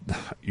 Well,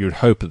 you would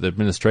hope that the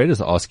administrators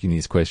are asking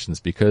these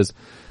questions because,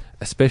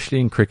 especially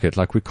in cricket,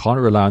 like we can't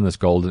rely on this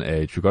golden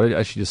age. We've got to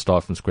actually just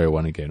start from square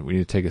one again. We need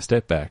to take a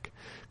step back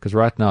because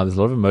right now there's a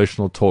lot of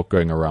emotional talk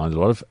going around, a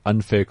lot of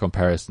unfair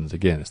comparisons.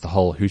 Again, it's the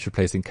whole who's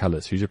replacing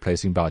Cullis, who's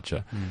replacing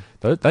Boucher.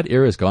 That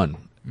era is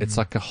gone. It's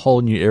like a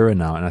whole new era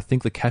now. And I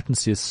think the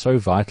captaincy is so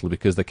vital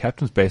because the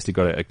captain's basically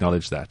got to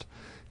acknowledge that.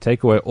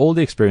 Take away all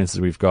the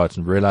experiences we've got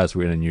and realize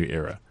we're in a new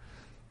era.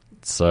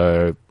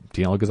 So,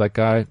 Dean Elgar's that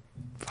guy.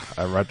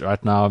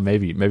 Right now,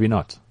 maybe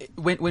not.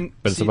 But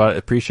it's about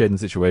appreciating the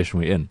situation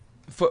we're in.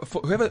 For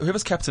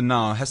whoever's captain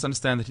now has to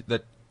understand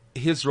that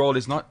his role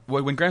is not.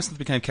 When Graham Smith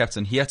became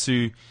captain, he had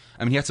to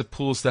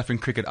pull South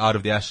African cricket out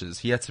of the ashes.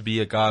 He had to be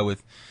a guy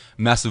with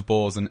massive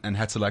balls and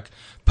had to like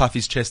puff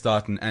his chest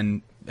out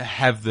and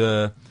have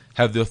the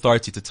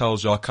authority to tell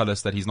Jacques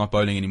Cullis that he's not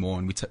bowling anymore,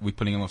 and we're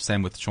pulling him off.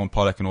 Same with Sean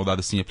Pollock and all the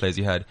other senior players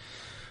he had.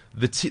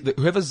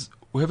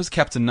 Whoever's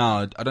captain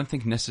now, I don't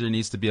think necessarily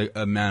needs to be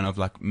a man of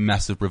like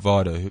massive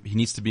bravado. He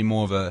needs to be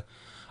more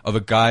of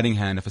a guiding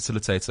hand, a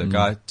facilitator, a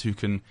guy who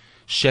can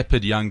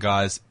shepherd young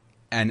guys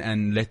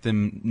and let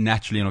them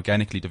naturally and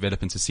organically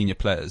develop into senior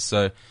players.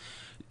 So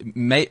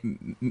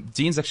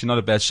Dean's actually not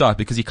a bad shot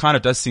because he kind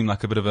of does seem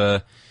like a bit of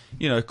a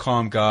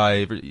calm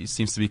guy. He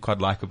seems to be quite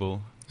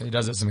likable. He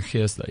does have some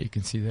gears, though. You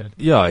can see that.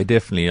 Yeah,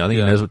 definitely. I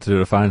think he knows what to do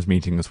at a fines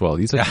meeting as well.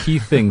 These are key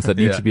things that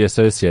need to be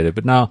associated.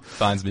 But now,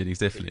 fines meetings,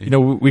 definitely.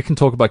 We can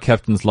talk about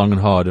captains long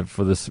and hard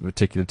for this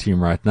particular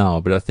team right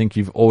now, but I think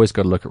you've always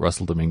got to look at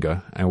Russell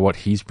Domingo and what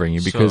he's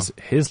bringing because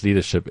his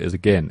leadership is,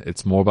 again,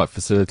 it's more about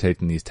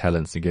facilitating these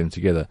talents and getting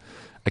together.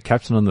 A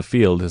captain on the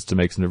field has to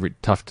make some very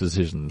tough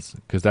decisions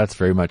because that's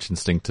very much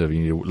instinctive. You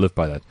need to live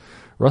by that.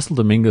 Russell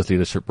Domingo's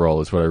leadership role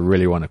is what I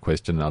really want to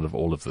question out of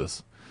all of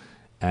this.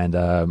 And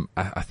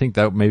I think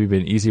that would maybe be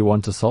an easy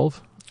one to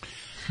solve.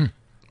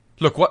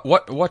 Look, what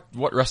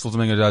Russell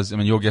Domingo does. I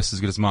mean, your guess is as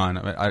good as mine.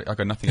 I mean, I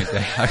got nothing against.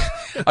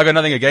 I got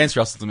nothing against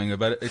Russell Domingo,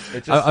 but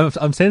it just.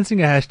 I'm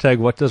sensing a hashtag.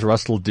 What does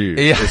Russell do?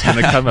 Yeah. It's going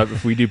to come up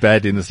if we do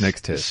badly in this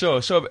next test.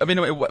 Sure. I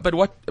mean,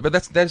 but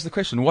that's the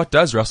question. What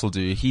does Russell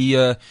do? He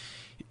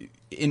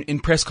in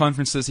press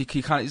conferences,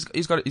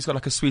 he's got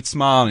like a sweet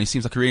smile and he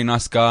seems like a really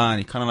nice guy and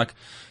he kind of like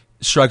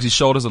shrugs his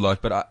shoulders a lot,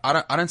 but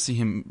I don't see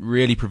him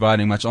really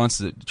providing much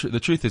answer. The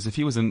truth is, if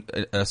he was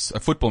a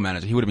football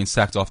manager, he would have been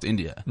sacked after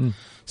India.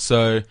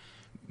 So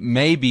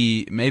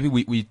maybe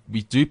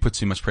we do put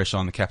too much pressure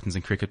on the captains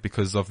in cricket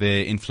because of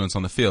their influence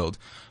on the field.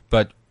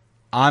 But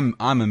I'm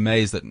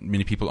amazed that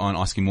many people aren't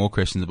asking more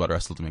questions about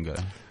Russell Domingo.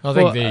 I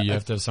think you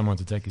have to have someone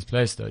to take his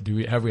place, though.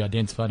 Have we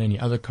identified any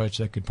other coach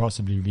that could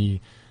possibly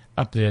be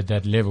up there at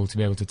that level to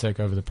be able to take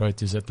over the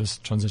Proteas at this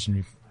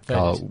transitionary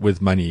phase?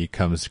 With money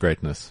comes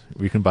greatness.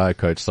 We can buy a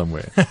coach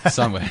somewhere.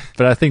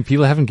 But I think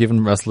people haven't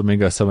given Russell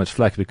Domingo so much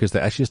flack because they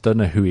actually just don't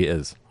know who he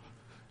is.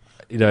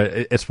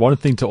 It's one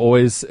thing it's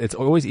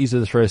always easier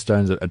to throw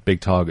stones at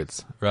big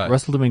targets. Right.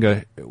 Russell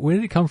Domingo, where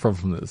did he come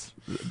from this?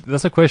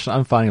 That's a question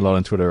I'm finding a lot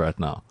on Twitter right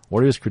now.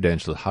 What are his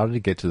credentials? How did he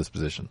get to this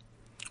position?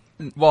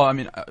 Well, I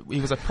mean, he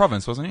was at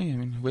Province, wasn't he? I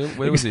mean,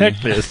 where was he?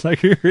 Exactly. It's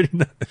like you really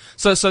know.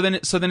 So then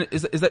is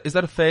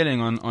that a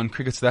failing on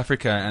Cricket South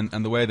Africa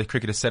and the way the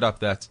cricket is set up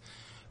that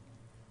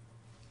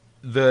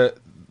the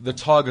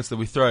targets that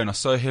we throw in are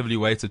so heavily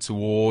weighted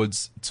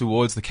towards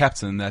the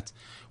captain that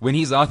when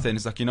he's out there and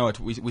it's like, you know what,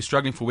 we're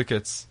struggling for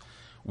wickets,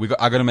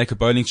 I got to make a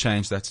bowling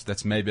change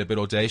that's maybe a bit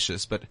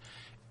audacious, but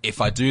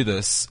if I do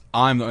this,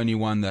 I'm the only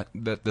one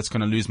that's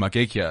going to lose my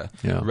gig here.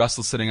 Yeah.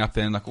 Russell's sitting up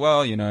there and like,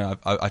 well, you know,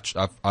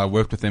 I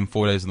worked with him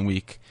 4 days in the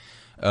week.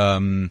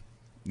 You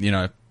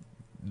know,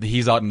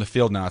 he's out in the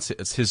field now.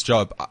 It's his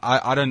job.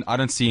 I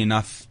don't see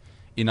enough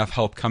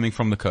help coming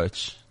from the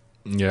coach.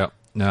 Yeah.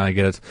 No, I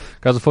get it.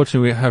 Guys,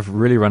 unfortunately, we have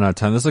really run out of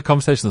time. This is a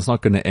conversation that's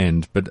not going to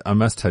end, but I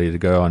must tell you to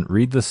go on,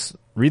 read this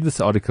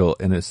article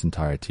in its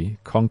entirety,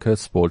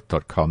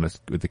 conquersport.com, it's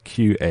with the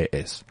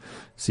QAS,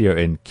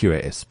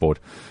 CONQAS sport.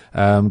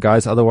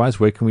 Guys,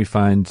 otherwise, where can we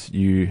find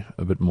you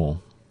a bit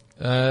more?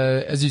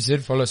 As you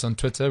said, follow us on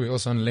Twitter. We're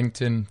also on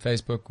LinkedIn,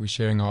 Facebook. We're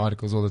sharing our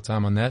articles all the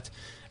time on that.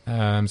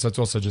 So it's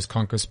also just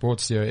Conquer Sport,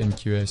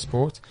 CONQA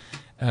Sport.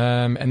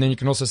 And then you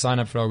can also sign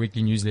up for our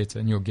weekly newsletter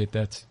and you'll get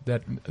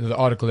the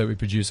article that we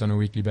produce on a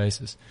weekly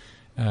basis.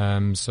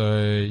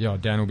 So yeah,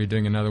 Dan will be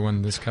doing another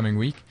one this coming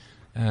week.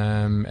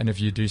 And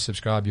if you do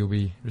subscribe, you'll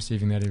be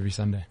receiving that every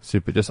Sunday.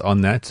 Super. Just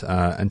on that,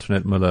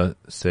 Antoinette Muller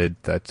said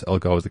that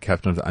Elgar was the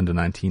captain of the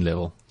under-19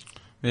 level.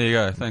 There you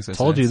go. Thanks.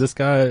 Told you, this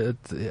guy,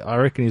 I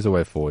reckon he's a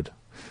way forward.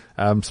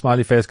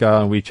 Smiley face guy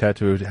on WeChat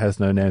who has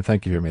no name,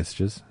 thank you for your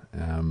messages.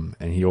 And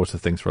he also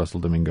thinks Russell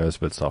Domingo is a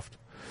bit soft.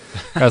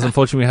 Guys,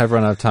 unfortunately we have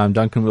run out of time.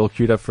 Duncan, we'll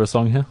queued up for a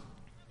song here.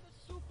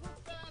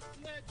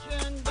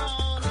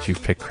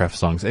 You've picked craft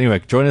songs.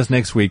 Anyway, join us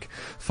next week.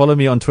 Follow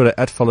me on Twitter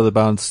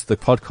 @followthebounce. The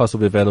podcast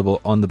will be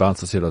available on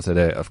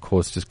thebounce.co.za. Of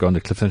course, just go on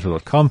to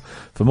cliffcentral.com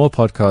for more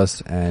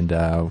podcasts, and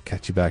we'll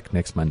catch you back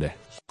next Monday.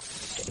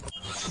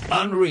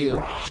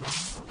 Unreal,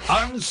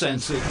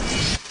 uncensored,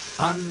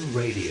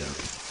 unradio.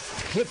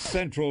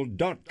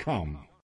 cliffcentral.com